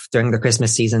off during the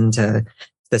Christmas season to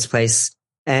this place,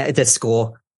 this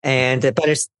school. But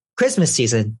it's Christmas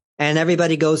season and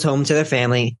everybody goes home to their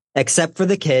family except for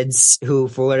the kids who,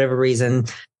 for whatever reason,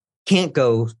 can't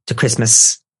go to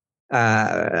Christmas. It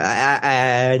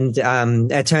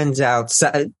turns out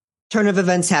turn of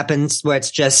events happens where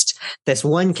it's just this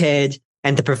one kid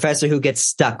and the professor who gets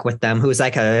stuck with them, who's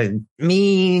like a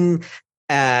mean,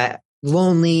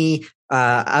 lonely,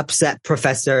 upset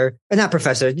professor. Not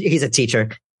professor, he's a teacher.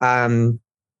 And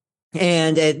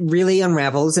it really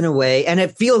unravels in a way, and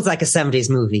it feels like a 70s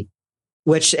movie,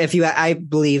 which I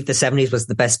believe the 70s was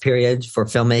the best period for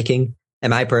filmmaking, in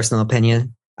my personal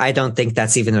opinion. I don't think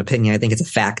that's even an opinion. I think it's a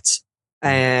fact.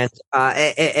 and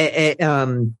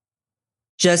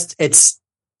it's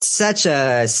such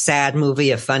a sad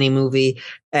movie, a funny movie.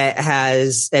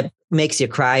 It makes you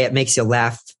cry, it makes you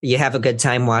laugh. You have a good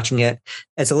time watching it.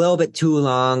 It's a little bit too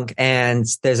long, and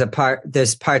there's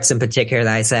parts in particular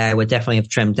that I say I would definitely have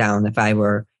trimmed down if I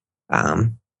were,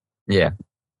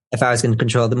 if I was going to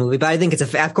control the movie. But I think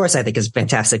of course, I think it's a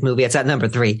fantastic movie. It's at number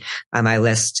 3 on my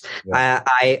list. Yeah.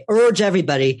 I urge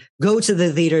everybody, go to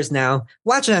the theaters now,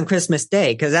 watch it on Christmas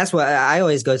Day, because that's what I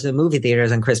always go to the movie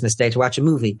theaters on Christmas Day to watch a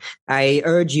movie. I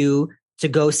urge you to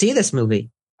go see this movie.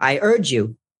 I urge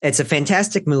you. It's a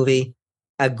fantastic movie,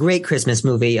 a great Christmas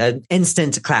movie, an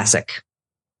instant classic.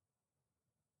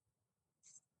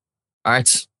 All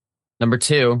right. Number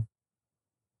 2,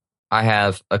 I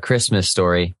have A Christmas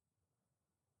Story.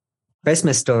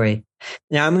 Christmas Story.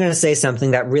 Now I'm going to say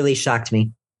something that really shocked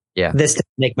me. Yeah. This didn't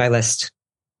make my list.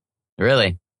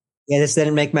 Really? Yeah, this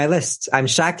didn't make my list. I'm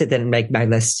shocked it didn't make my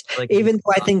list. Even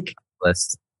though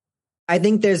I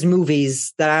think there's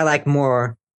movies that I like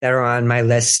more that are on my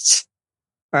list,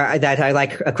 or that I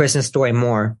like A Christmas Story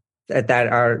more than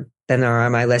are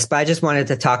on my list. But I just wanted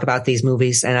to talk about these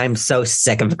movies, and I'm so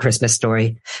sick of A Christmas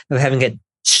Story, of having it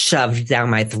shoved down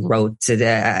my throat.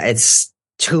 It's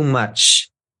too much.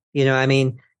 You know what I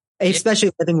mean?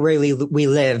 Especially living where we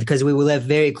live, because we live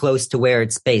very close to where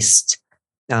it's based.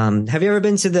 Have you ever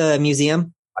been to the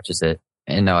museum? Watches it.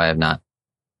 And no, I have not.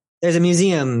 There's a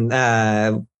museum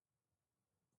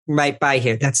right by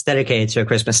here that's dedicated to A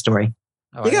Christmas Story.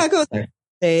 Oh, you gotta go there.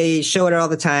 They show it all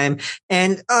the time.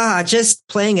 And just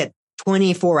playing it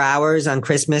 24 hours on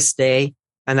Christmas Day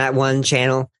on that one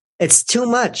channel, it's too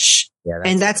much. Yeah,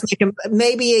 and that's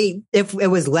maybe if it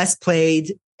was less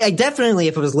played, definitely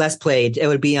if it was less played, it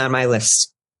would be on my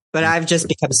list. But I've just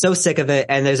become so sick of it,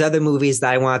 and there's other movies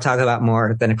that I want to talk about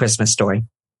more than A Christmas Story.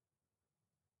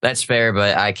 That's fair,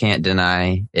 but I can't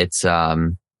deny it's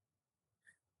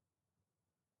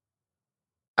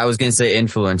I was going to say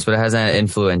influence, but it hasn't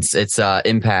influence. It's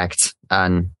impact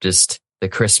on just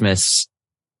the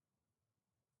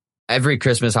every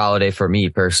Christmas holiday for me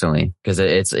personally, because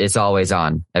it's always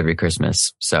on every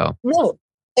Christmas. So no,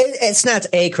 it's not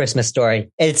A Christmas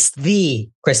Story. It's the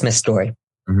Christmas Story.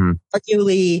 Mm-hmm.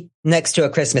 Arguably next to A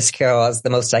Christmas Carol as the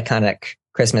most iconic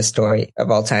Christmas story of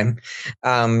all time.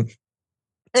 And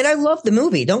I love the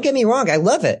movie. Don't get me wrong. I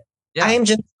love it. Yeah. I am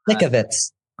just sick of it.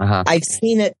 Uh-huh. I've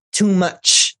seen it too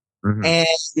much.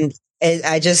 Mm-hmm. And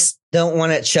I just don't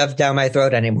want it shoved down my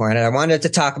throat anymore. And I wanted to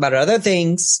talk about other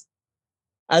things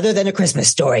other than A Christmas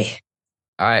Story.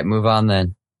 All right, move on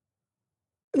then.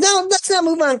 No, let's not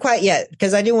move on quite yet,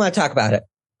 because I do want to talk about it.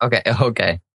 Okay.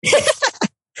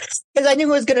 Because I knew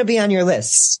it was going to be on your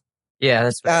list. Yeah,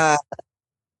 that's fair.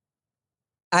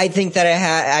 I think that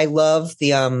I love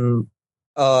the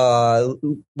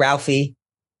Ralphie.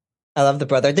 I love the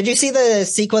brother. Did you see the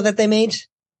sequel that they made?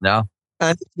 No.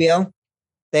 On HBO?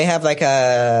 They have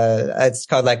it's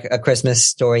called like A Christmas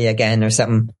Story Again or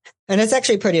something. And it's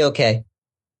actually pretty okay.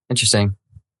 Interesting.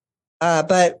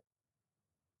 But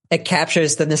it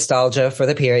captures the nostalgia for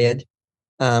the period.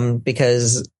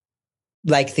 Because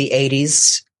like the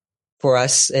 80s for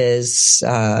us is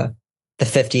the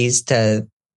 50s to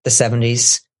the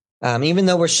 70s. Even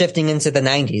though we're shifting into the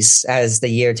 90s as the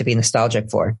year to be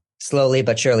nostalgic for. Slowly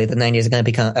but surely, the 90s are going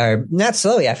to become, or not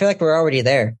slowly, I feel like we're already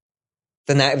there.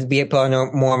 People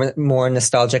are more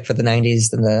nostalgic for the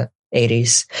 90s than the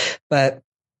 80s. But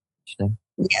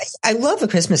yeah, I love A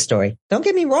Christmas Story. Don't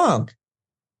get me wrong.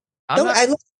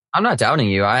 I'm not doubting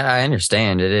you. I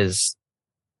understand. It is.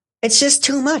 It's just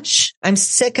too much. I'm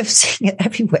sick of seeing it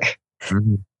everywhere.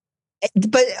 Mm-hmm.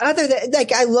 But other than,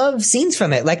 I love scenes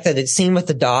from it. Like the scene with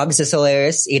the dogs is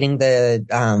hilarious, eating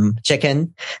the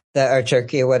chicken, or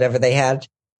turkey or whatever they had.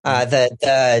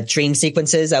 The dream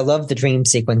sequences. I love the dream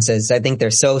sequences. I think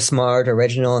they're so smart,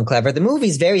 original, and clever. The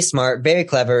movie's very smart, very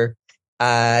clever.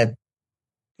 And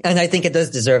I think it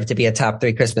does deserve to be a top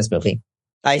 3 Christmas movie.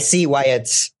 I see why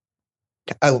it's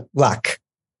a lock,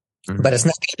 but it's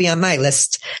not going to be on my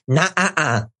list. Not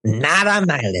on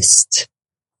my list.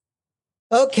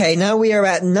 Okay, now we are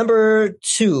at number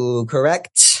 2,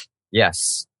 correct?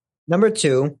 Yes. Number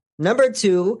 2. Number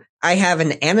 2, I have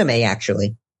an anime,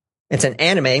 actually. It's an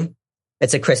anime.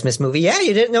 It's a Christmas movie. Yeah,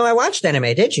 you didn't know I watched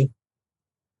anime, did you?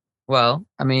 Well,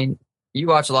 I mean, you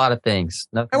watch a lot of things.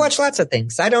 I watch lots of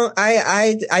things.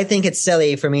 I think it's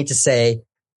silly for me to say,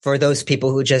 for those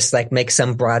people who just make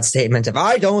some broad statement of,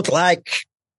 I don't like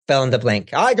fill in the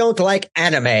blank. I don't like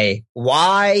anime.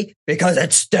 Why? Because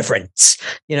it's different.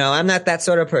 I'm not that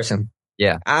sort of person.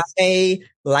 Yeah. I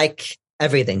like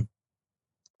everything.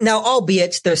 Now,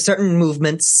 albeit there's certain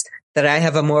movements that I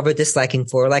have a more of a disliking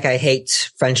for. Like I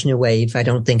hate French New Wave. I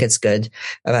don't think it's good.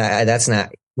 That's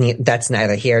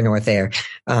neither here nor there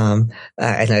in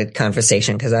a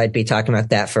conversation, because I'd be talking about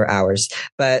that for hours.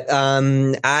 But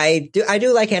I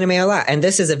do like anime a lot, and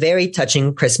this is a very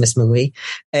touching Christmas movie.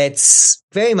 It's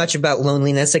very much about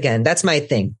loneliness. Again, that's my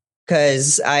thing,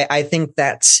 because I think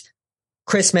that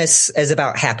Christmas is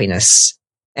about happiness,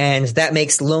 and that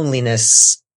makes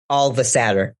loneliness all the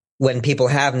sadder when people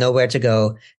have nowhere to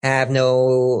go, have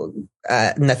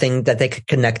nothing that they could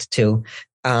connect to.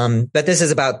 But this is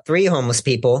about 3 homeless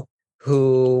people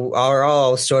who are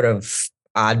all sort of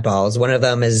oddballs. One of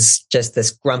them is just this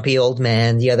grumpy old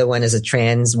man. The other one is a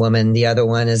trans woman. The other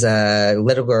one is a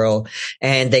little girl,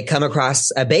 and they come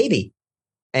across a baby,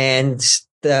 and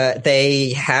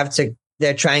they're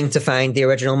trying to find the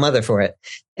original mother for it.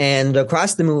 And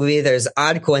across the movie, there's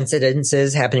odd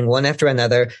coincidences happening one after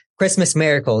another. Christmas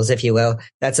miracles, if you will.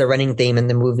 That's a running theme in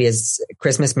the movie, is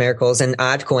Christmas miracles and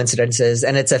odd coincidences.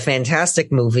 And it's a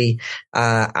fantastic movie.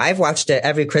 I've watched it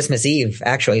every Christmas Eve,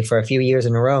 actually, for a few years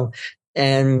in a row.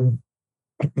 And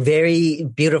very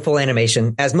beautiful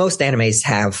animation, as most animes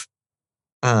have.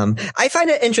 I find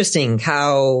it interesting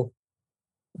how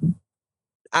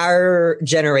our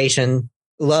generation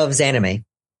loves anime.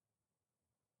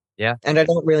 Yeah. And I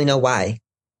don't really know why.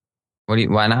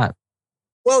 Why not?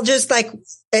 Well, just like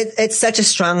it's such a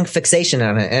strong fixation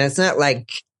on it. And it's not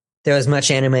like there was much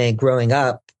anime growing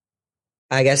up.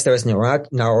 I guess there was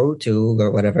Naruto or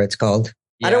whatever it's called.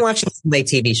 Yeah. I don't watch anime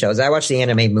TV shows. I watch the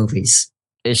anime movies.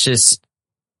 It's just,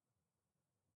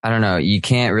 I don't know. You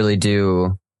can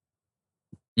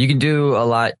do a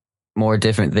lot more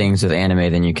different things with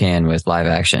anime than you can with live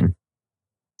action.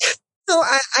 No,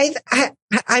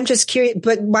 I'm just curious,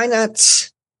 but why not?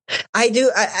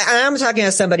 I'm talking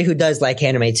as somebody who does like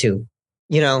anime too,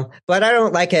 but I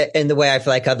don't like it in the way I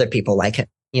feel like other people like it,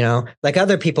 like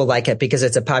other people like it because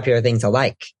it's a popular thing to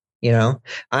like,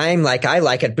 I'm like, I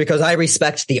like it because I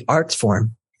respect the art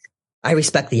form. I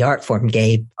respect the art form,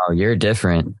 Gabe. Oh, you're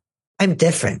different. I'm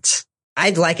different.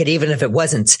 I'd like it even if it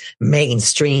wasn't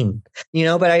mainstream,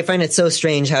 but I find it so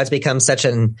strange how it's become such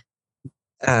an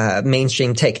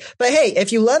mainstream take. But hey,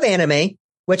 if you love anime,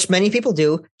 which many people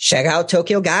do, check out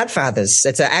Tokyo Godfathers.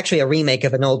 It's actually a remake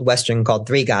of an old Western called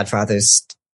Three Godfathers.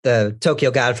 The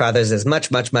Tokyo Godfathers is much,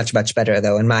 much, much, much better,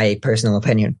 though, in my personal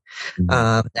opinion.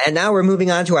 Mm-hmm. And now we're moving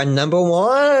on to our number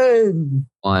one.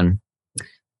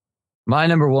 My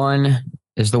number one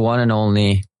is the one and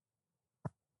only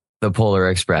The Polar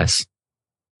Express.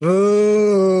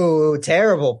 Ooh,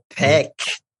 terrible pick.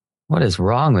 What is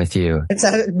wrong with you? It's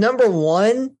a number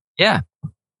one? Yeah.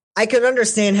 I could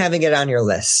understand having it on your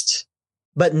list,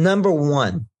 but number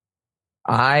one.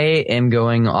 I am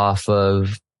going off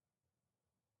of,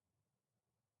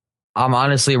 I'm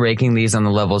honestly ranking these on the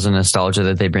levels of nostalgia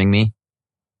that they bring me.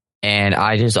 And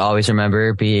I just always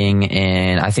remember being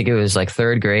in, I think it was like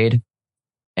 3rd grade.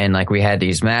 And like we had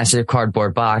these massive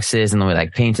cardboard boxes and then we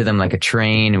like painted them like a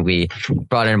train, and we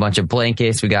brought in a bunch of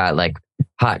blankets. We got like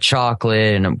hot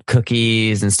chocolate and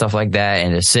cookies and stuff like that,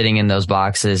 and just sitting in those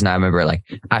boxes. And I remember like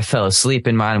I fell asleep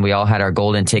in mine. We all had our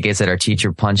golden tickets that our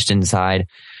teacher punched inside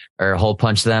or hole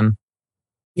punched them.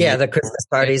 Yeah, the Christmas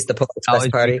parties, the Polar Express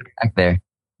party back there.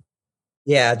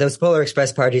 Yeah, those Polar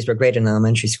Express parties were great in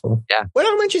elementary school. Yeah. What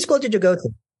elementary school did you go to?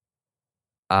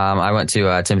 I went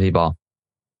to Timothy Ball.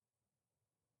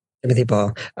 Timothy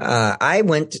Ball. I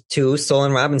went to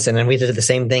Solon Robinson, and we did the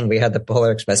same thing. We had the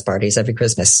Polar Express parties every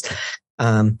Christmas.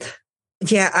 Let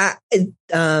me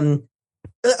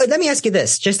ask you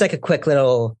this, just like a quick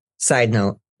little side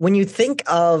note. When you think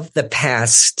of the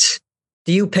past,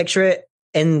 do you picture it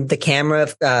in the camera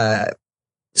that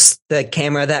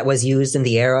was used in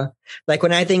the era? Like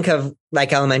when I think of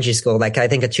like elementary school, like I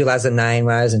think of 2009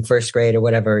 when I was in 1st grade or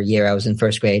whatever year I was in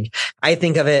 1st grade. I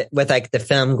think of it with like the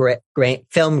film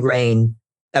grain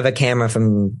of a camera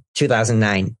from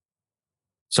 2009.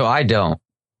 So I don't.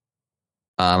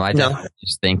 I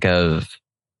just think of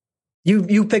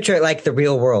you picture it like the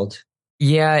real world.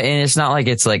 Yeah, and it's not like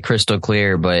it's like crystal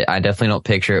clear, but I definitely don't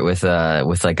picture it with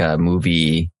like a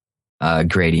movie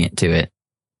gradient to it.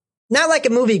 Not like a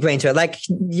movie grain to it, like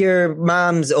your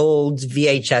mom's old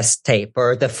VHS tape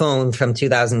or the phone from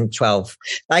 2012.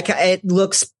 Like it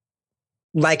looks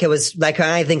like it was like when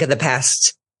I think of the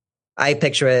past, I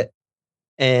picture it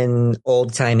in not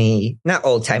old timey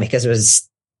because it was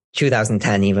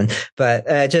 2010 even,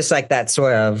 but just like that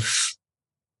sort of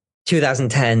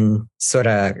 2010 sort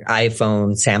of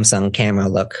iPhone, Samsung camera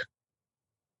look.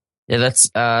 Yeah, that's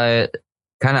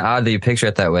kind of odd that you picture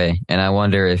it that way. And I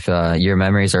wonder if your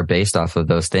memories are based off of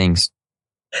those things.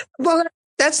 Well,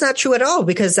 that's not true at all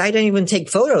because I didn't even take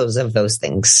photos of those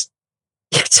things.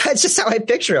 That's just how I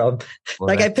picture them. Well,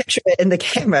 like I picture it in the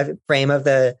camera frame of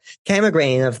the camera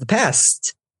grain of the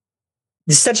past.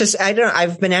 It's such a, I don't know.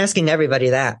 I've been asking everybody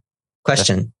that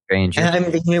question. Strange. And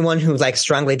I'm the only one who like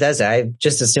strongly does it. I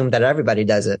just assumed that everybody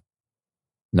does it.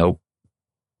 Nope.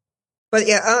 But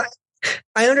yeah,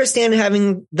 I understand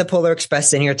having the Polar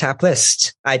Express in your top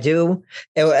list. I do.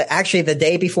 Actually, the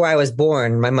day before I was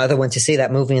born, my mother went to see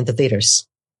that movie in the theaters.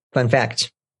 Fun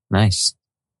fact. Nice.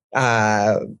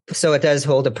 So it does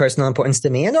hold a personal importance to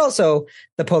me, and also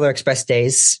the Polar Express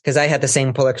days, because I had the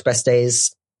same Polar Express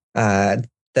days, the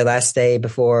last day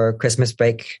before Christmas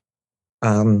break.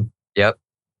 Yep.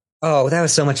 Oh, that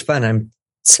was so much fun.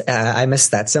 I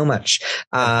missed that so much.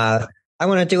 I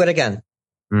want to do it again.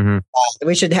 Mm-hmm.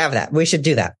 We should have that. We should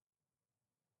do that.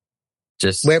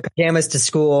 Just wear pajamas to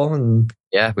school, and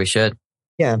yeah, we should.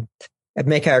 Yeah, and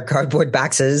make our cardboard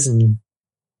boxes and.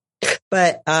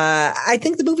 But I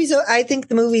think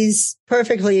the movie's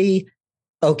perfectly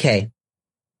okay.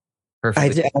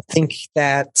 Perfectly. I think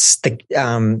that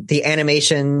the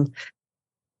animation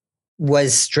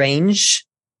was strange.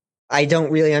 I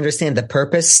don't really understand the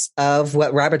purpose of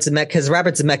what Robert Zemeckis, because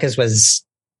Robert Zemeckis was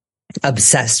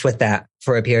obsessed with that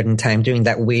for a period in time, doing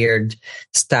that weird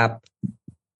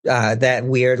that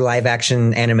weird live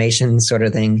action animation sort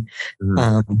of thing.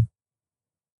 Mm-hmm.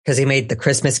 Because he made The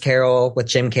Christmas Carol with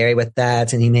Jim Carrey with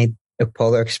that, and he made The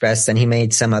Polar Express, and he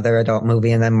made some other adult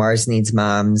movie, and then Mars Needs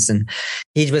Moms, and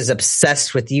he was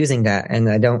obsessed with using that, and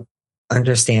I don't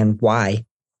understand why,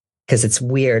 because it's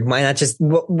weird.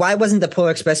 Why wasn't The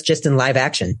Polar Express just in live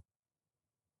action?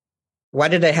 Why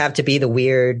did it have to be the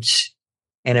weird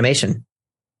animation?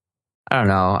 I don't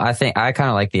know. I think I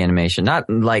kind of like the animation, not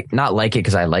like it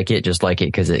because I like it, just like it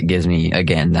because it gives me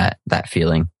again that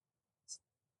feeling.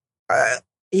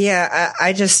 Yeah,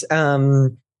 I just,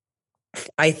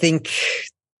 I think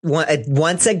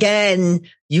once again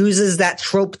uses that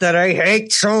trope that I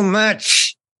hate so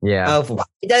much. Yeah. Of why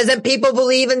doesn't people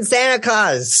believe in Santa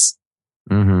Claus?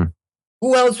 Mm-hmm.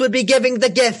 Who else would be giving the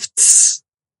gifts?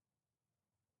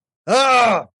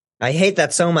 Oh, I hate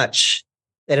that so much.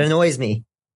 It annoys me.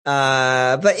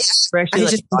 But yeah, I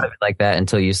just thought of it like that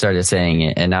until you started saying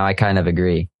it, and now I kind of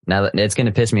agree. Now it's going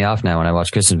to piss me off now when I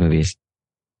watch Christmas movies.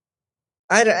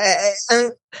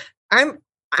 I'm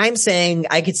saying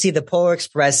I could see the Polar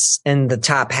Express in the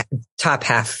top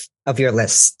half of your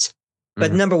list, but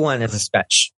mm-hmm. Number one is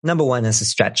a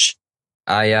stretch.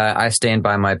 I stand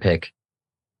by my pick.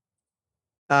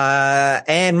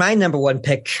 And my number one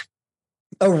pick,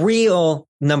 a real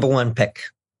number one pick.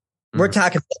 Mm-hmm. We're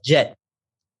talking legit.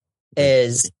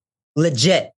 Is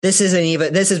legit. This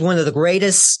is one of the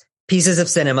greatest pieces of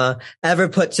cinema ever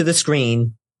put to the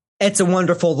screen. It's a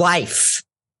Wonderful Life.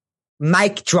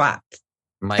 Mic drop.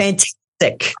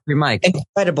 Fantastic. Your mic.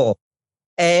 Incredible.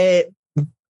 It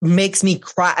makes me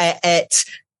cry.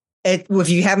 If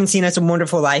you haven't seen It's a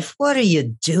Wonderful Life, what are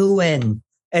you doing?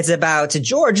 It's about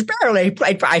George Burley,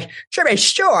 played by Jimmy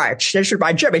Stewart. This is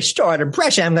my Jimmy Stewart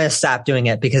impression. I'm going to stop doing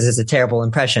it because it's a terrible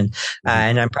impression.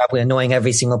 And I'm probably annoying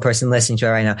every single person listening to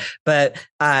it right now. But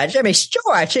Jimmy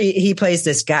Stewart, he plays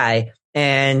this guy,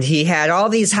 and he had all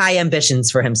these high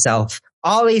ambitions for himself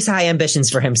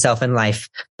in life,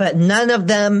 but none of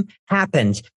them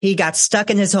happened. He got stuck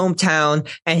in his hometown,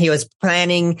 and he was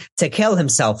planning to kill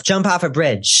himself, jump off a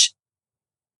bridge.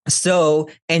 So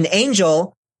an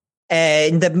angel,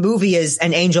 and the movie is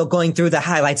an angel going through the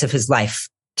highlights of his life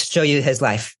to show you his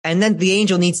life. And then the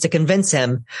angel needs to convince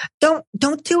him, don't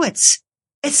do it.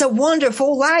 It's a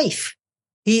wonderful life.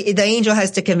 Angel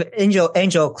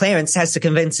Clarence has to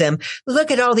convince him,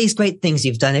 look at all these great things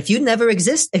you've done. If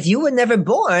you were never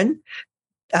born,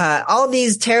 all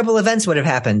these terrible events would have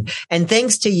happened. And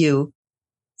thanks to you,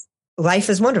 life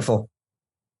is wonderful.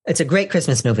 It's a great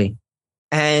Christmas movie.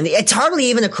 And it's hardly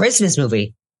even a Christmas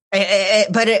movie.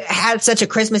 But it had such a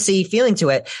Christmassy feeling to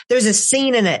it. There's a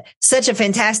scene in it, such a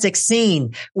fantastic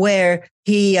scene where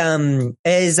he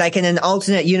is like in an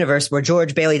alternate universe where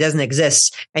George Bailey doesn't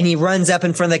exist, and he runs up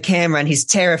in front of the camera and he's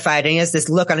terrified and he has this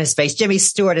look on his face. Jimmy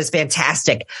Stewart is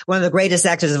fantastic, one of the greatest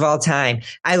actors of all time.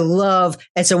 I love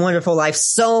It's a Wonderful Life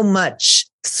so much.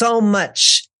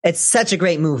 It's such a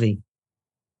great movie.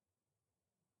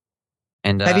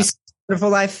 And have you seen Wonderful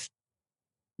Life?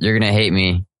 You're gonna hate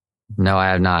me. No, I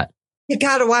have not. You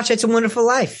gotta watch It's a Wonderful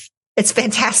Life. It's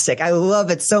fantastic. I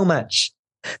love it so much.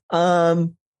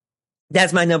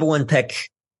 That's my number one pick.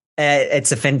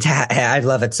 It's a fantastic. I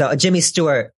love it. So Jimmy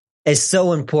Stewart is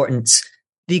so important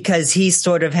because he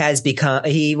sort of has become,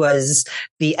 he was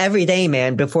the everyday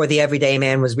man before the everyday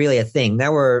man was really a thing.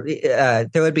 There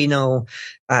would be no,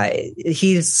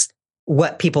 he's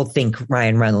what people think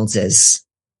Ryan Reynolds is.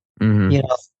 Mm-hmm. You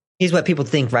know, he's what people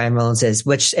think Ryan Reynolds is,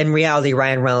 which in reality,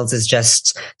 Ryan Reynolds is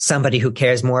just somebody who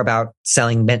cares more about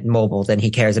selling Mint Mobile than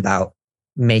he cares about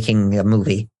making a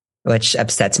movie, which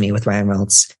upsets me with Ryan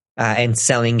Reynolds. And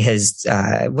selling his,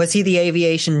 was he the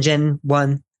aviation gen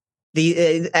one?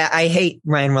 I hate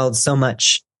Ryan Reynolds so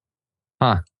much.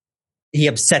 Huh. He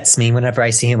upsets me whenever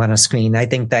I see him on a screen. I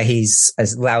think that he's a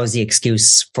lousy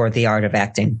excuse for the art of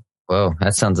acting. Whoa,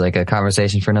 that sounds like a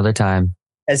conversation for another time.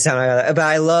 But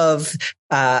I love,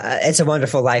 It's a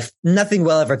Wonderful Life. Nothing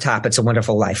will ever top It's a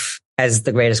Wonderful Life as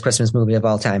the greatest Christmas movie of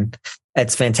all time.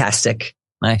 It's fantastic.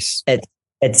 Nice.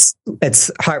 It's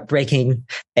heartbreaking.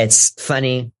 It's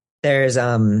funny. There's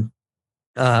what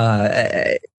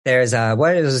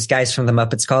are those guys from the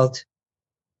Muppets called?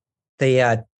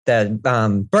 Bert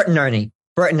and Ernie.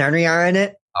 Bert and Ernie are in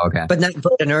it. Okay. But not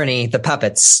Bert and Ernie, the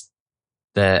puppets.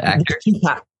 The actors?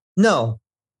 No.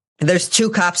 There's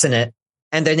two cops in it,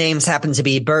 and their names happen to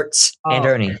be Bert and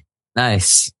Ernie.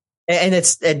 Nice. And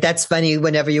that's funny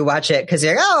whenever you watch it, because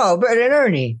you're like, oh, Bert and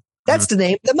Ernie. That's the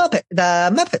name of the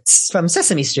Muppets from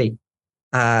Sesame Street.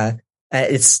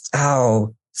 It's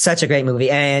such a great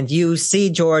movie. And you see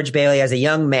George Bailey as a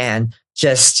young man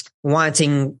just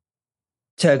wanting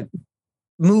to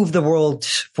move the world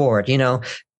forward, to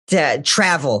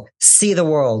travel, see the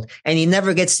world. And he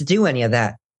never gets to do any of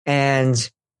that. And,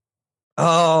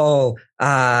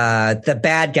 the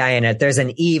bad guy in it, there's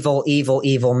an evil, evil,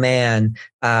 evil man,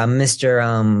 I'm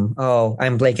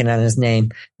blanking on his name,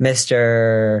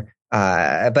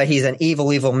 but he's an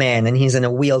evil, evil man, and he's in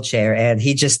a wheelchair, and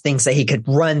he just thinks that he could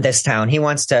run this town. He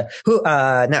wants to,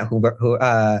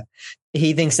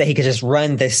 he thinks that he could just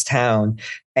run this town,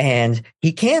 and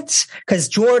he can't, because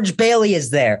George Bailey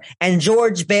is there, and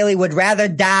George Bailey would rather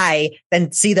die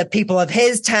than see the people of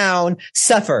his town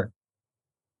suffer.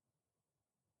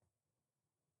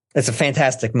 It's a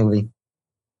fantastic movie.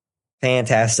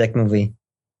 Fantastic movie.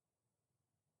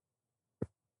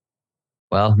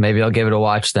 Well, maybe I'll give it a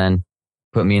watch then.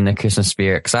 Put me in the Christmas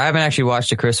spirit, because I haven't actually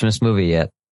watched a Christmas movie yet.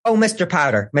 Oh, Mr.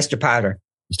 Potter. Mr. Potter.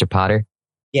 Mr. Potter?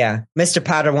 Yeah. Mr.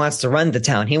 Potter wants to run the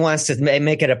town. He wants to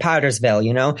make it a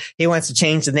Pottersville, He wants to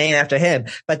change the name after him.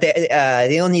 But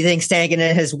the only thing standing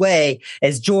in his way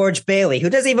is George Bailey, who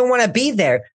doesn't even want to be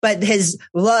there, but his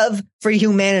love for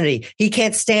humanity. He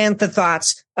can't stand the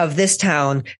thoughts of this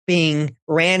town being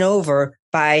ran over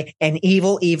by an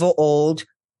evil, evil old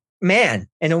man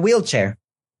in a wheelchair.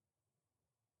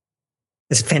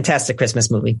 It's a fantastic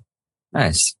Christmas movie.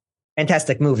 Nice.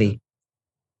 Fantastic movie.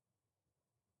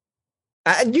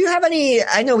 Do you have any,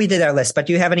 I know we did our list, but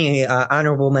do you have any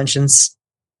honorable mentions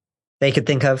they could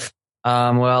think of?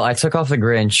 Well, I took off The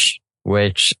Grinch,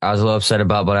 which I was a little upset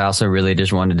about, but I also really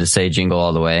just wanted to say Jingle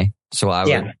All the Way. So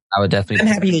I would definitely.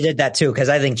 I'm happy you did that too, because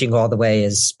I think Jingle All the Way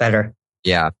is better.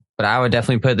 Yeah, but I would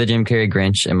definitely put the Jim Carrey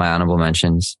Grinch in my honorable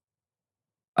mentions.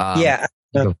 Did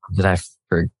I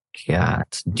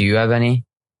forget? Do you have any?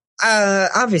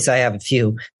 Obviously I have a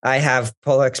few. I have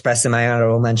Polar Express in my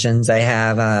honorable mentions. I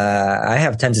have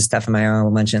tons of stuff in my honorable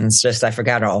mentions. Just, I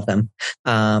forgot all of them.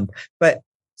 But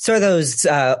sort of those,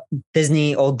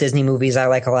 old Disney movies I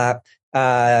like a lot.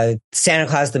 Santa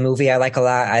Claus the movie I like a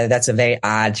lot. That's a very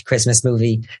odd Christmas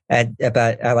movie,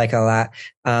 but I like it a lot.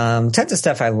 Tons of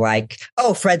stuff I like.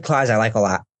 Oh, Fred Claus I like a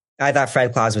lot. I thought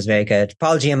Fred Claus was very good.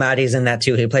 Paul Giamatti's in that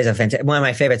too. He plays one of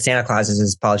my favorite Santa Clauses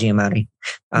is Paul Giamatti.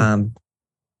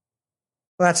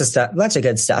 Lots of stuff. Lots of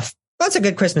good stuff. Lots of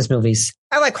good Christmas movies.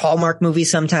 I like Hallmark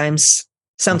movies sometimes.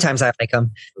 Sometimes I like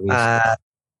them. Yeah,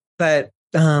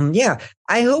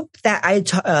 I hope that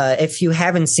if you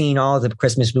haven't seen all the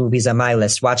Christmas movies on my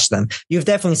list, watch them. You've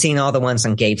definitely seen all the ones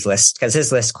on Gabe's list, because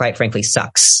his list, quite frankly,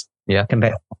 sucks. Yeah.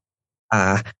 Compared.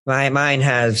 Mine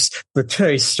has the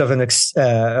taste of an extinguished,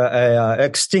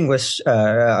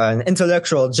 an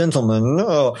intellectual gentleman.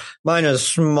 Oh, mine is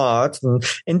smart and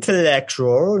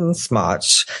intellectual and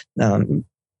smart, and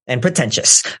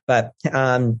pretentious. But,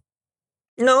 no,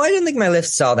 I didn't think my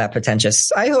list is all that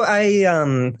pretentious. I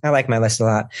like my list a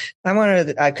lot. I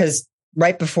wanted, cause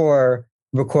right before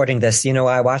recording this,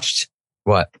 I watched?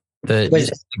 What? The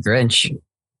Grinch.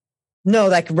 No,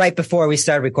 like right before we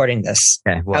started recording this,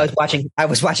 okay, I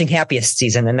was watching Happiest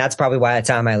Season, and that's probably why it's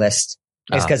on my list.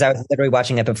 It's because I was literally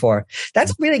watching it before.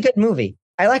 That's a really good movie.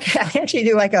 I actually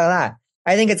do like it a lot.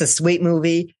 I think it's a sweet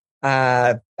movie.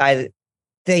 There's one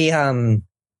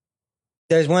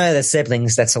of the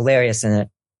siblings that's hilarious in it.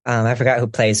 I forgot who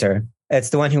plays her.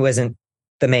 It's the one who isn't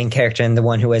the main character and the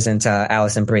one who isn't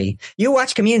Alison Brie. You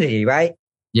watch Community, right?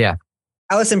 Yeah.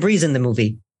 Alison Brie's in the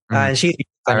movie, and she's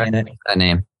in it. That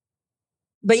name.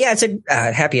 But yeah, it's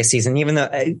a happiest season, even though.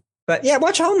 But yeah,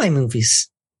 watch all my movies.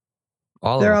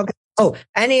 They're all good. Oh,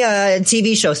 any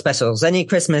TV show specials? Any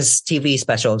Christmas TV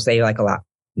specials that you like a lot?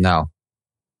 No.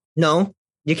 No,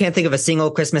 you can't think of a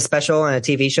single Christmas special on a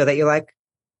TV show that you like.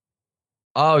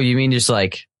 Oh, you mean just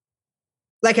like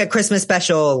a Christmas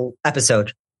special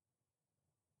episode?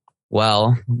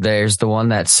 Well, there's the one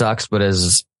that sucks, but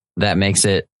that makes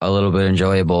it a little bit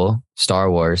enjoyable. Star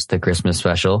Wars, the Christmas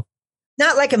special.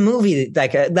 Not like a movie,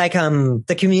 like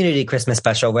the Community Christmas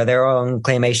special where they're all on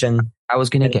claymation. I was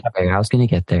gonna get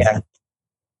there. Yeah.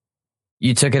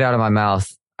 You took it out of my mouth.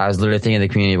 I was literally thinking of the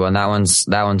Community one. That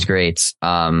one's great.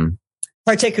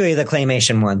 Particularly the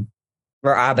claymation one,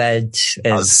 where Abed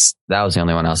is. That was the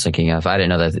only one I was thinking of. I didn't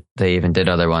know that they even did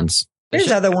other ones.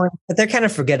 There's other ones, but they're kind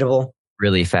of forgettable.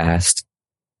 Really fast.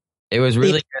 It was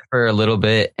really good for a little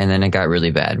bit, and then it got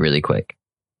really bad really quick.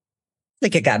 I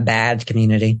think it got bad,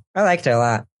 Community. I liked it a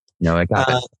lot. No, it got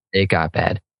bad. It got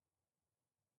bad.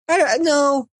 I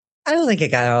don't think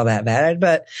it got all that bad,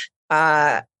 but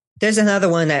there's another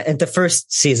one that the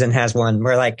first season has one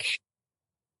where like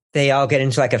they all get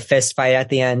into like a fist fight at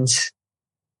the end.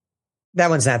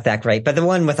 That one's not that great, but the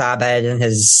one with Abed and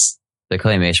the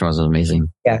claymation was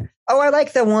amazing. Yeah. Oh, I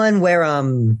like the one where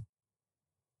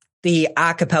the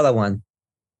acapella one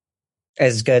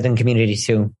is good in Community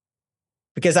too.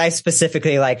 Because I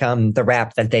specifically like the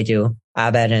rap that they do,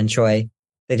 Abed and Troy.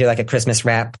 They do like a Christmas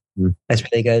rap. That's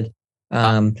really good. The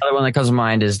other one that comes to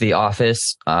mind is The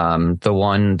Office. The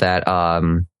one that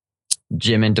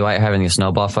Jim and Dwight are having a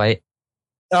snowball fight.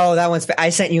 Oh, that one's.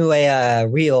 I sent you a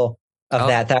reel of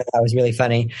that. That was really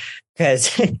funny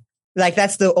because like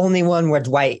that's the only one where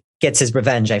Dwight gets his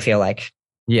revenge. I feel like.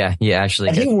 Yeah, actually,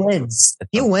 and he wins.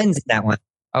 He wins in that one.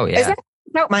 Oh yeah. Is that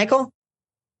about Michael?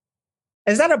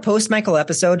 Is that a post Michael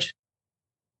episode?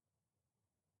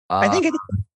 I think it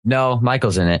is. No,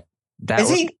 Michael's in it. Is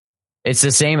he? It's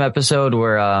the same episode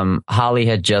where Holly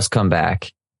had just come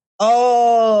back.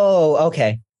 Oh,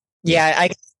 okay. Yeah,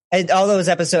 I all those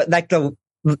episodes, like the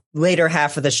later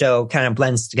half of the show kind of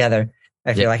blends together.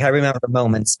 I feel like I remember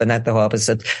moments, but not the whole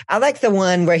episode. I like the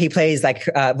one where he plays like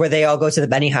where they all go to the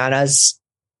Benihanas.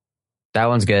 That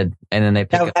one's good. And then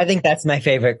I think that's my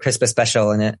favorite Christmas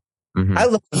special in it.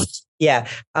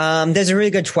 Mm-hmm. There's a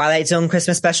really good Twilight Zone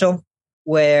Christmas special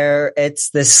where it's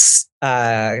this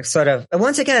sort of,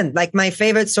 once again, like my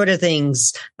favorite sort of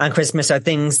things on Christmas are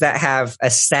things that have a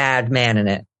sad man in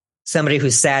it. Somebody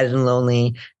who's sad and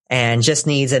lonely and just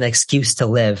needs an excuse to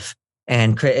live.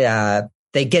 And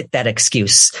they get that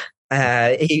excuse.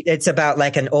 It's about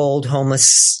like an old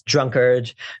homeless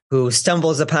drunkard who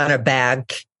stumbles upon a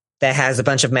bag that has a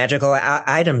bunch of magical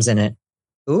items in it.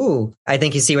 Ooh, I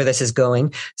think you see where this is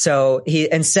going. So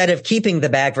instead of keeping the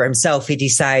bag for himself, he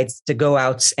decides to go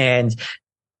out and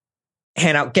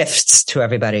hand out gifts to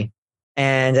everybody.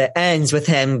 And it ends with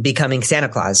him becoming Santa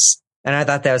Claus. And I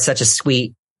thought that was such a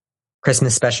sweet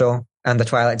Christmas special on the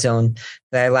Twilight Zone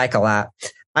that I like a lot.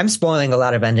 I'm spoiling a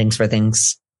lot of endings for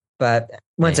things, but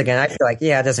once again, I feel like,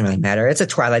 it doesn't really matter. It's a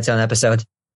Twilight Zone episode.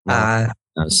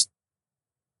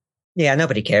 Yeah,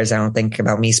 nobody cares, I don't think,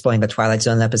 about me spoiling the Twilight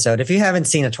Zone episode. If you haven't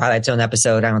seen a Twilight Zone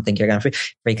episode, I don't think you're going to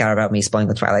freak out about me spoiling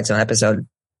the Twilight Zone episode.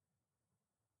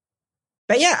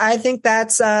 But yeah, I think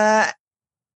that's,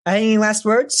 any last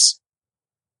words?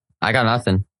 I got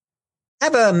nothing.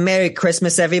 Have a Merry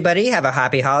Christmas, everybody. Have a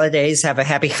happy holidays. Have a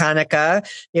happy Hanukkah,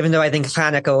 even though I think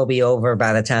Hanukkah will be over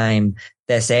by the time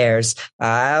this airs.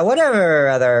 Whatever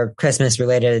other not Christmas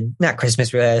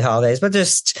related holidays, but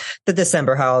just the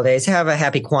December holidays. Have a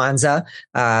happy Kwanzaa.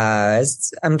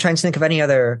 I'm trying to think of any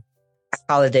other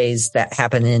holidays that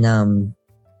happen in,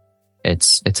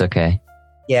 It's okay.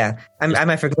 Yeah. Am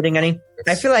I forgetting any?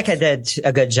 I feel like I did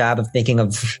a good job of thinking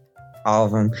of all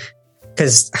of them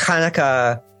because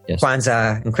Hanukkah,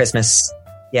 Kwanzaa, and Christmas.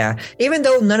 Yeah. Even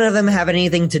though none of them have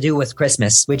anything to do with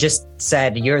Christmas. We just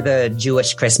said, you're the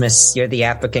Jewish Christmas. You're the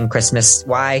African Christmas.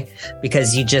 Why?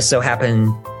 Because you just so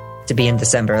happen to be in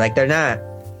December. Like they're not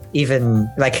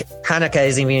even like Hanukkah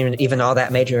isn't even all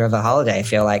that major of a holiday, I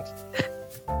feel like,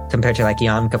 compared to like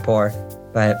Yom Kippur.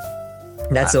 But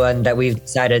that's the one that we've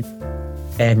decided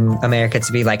in America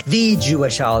to be like the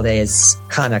Jewish holiday is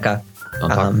Hanukkah.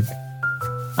 I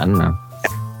don't know.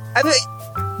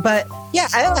 But yeah,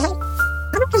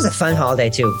 Hanukkah's a fun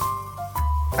holiday too.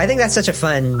 I think that's such a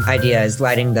fun idea, is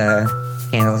lighting the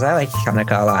candles. I like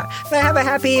Hanukkah a lot. But have a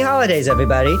happy holidays,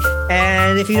 everybody.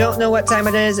 And if you don't know what time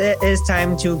it is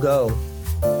time to go.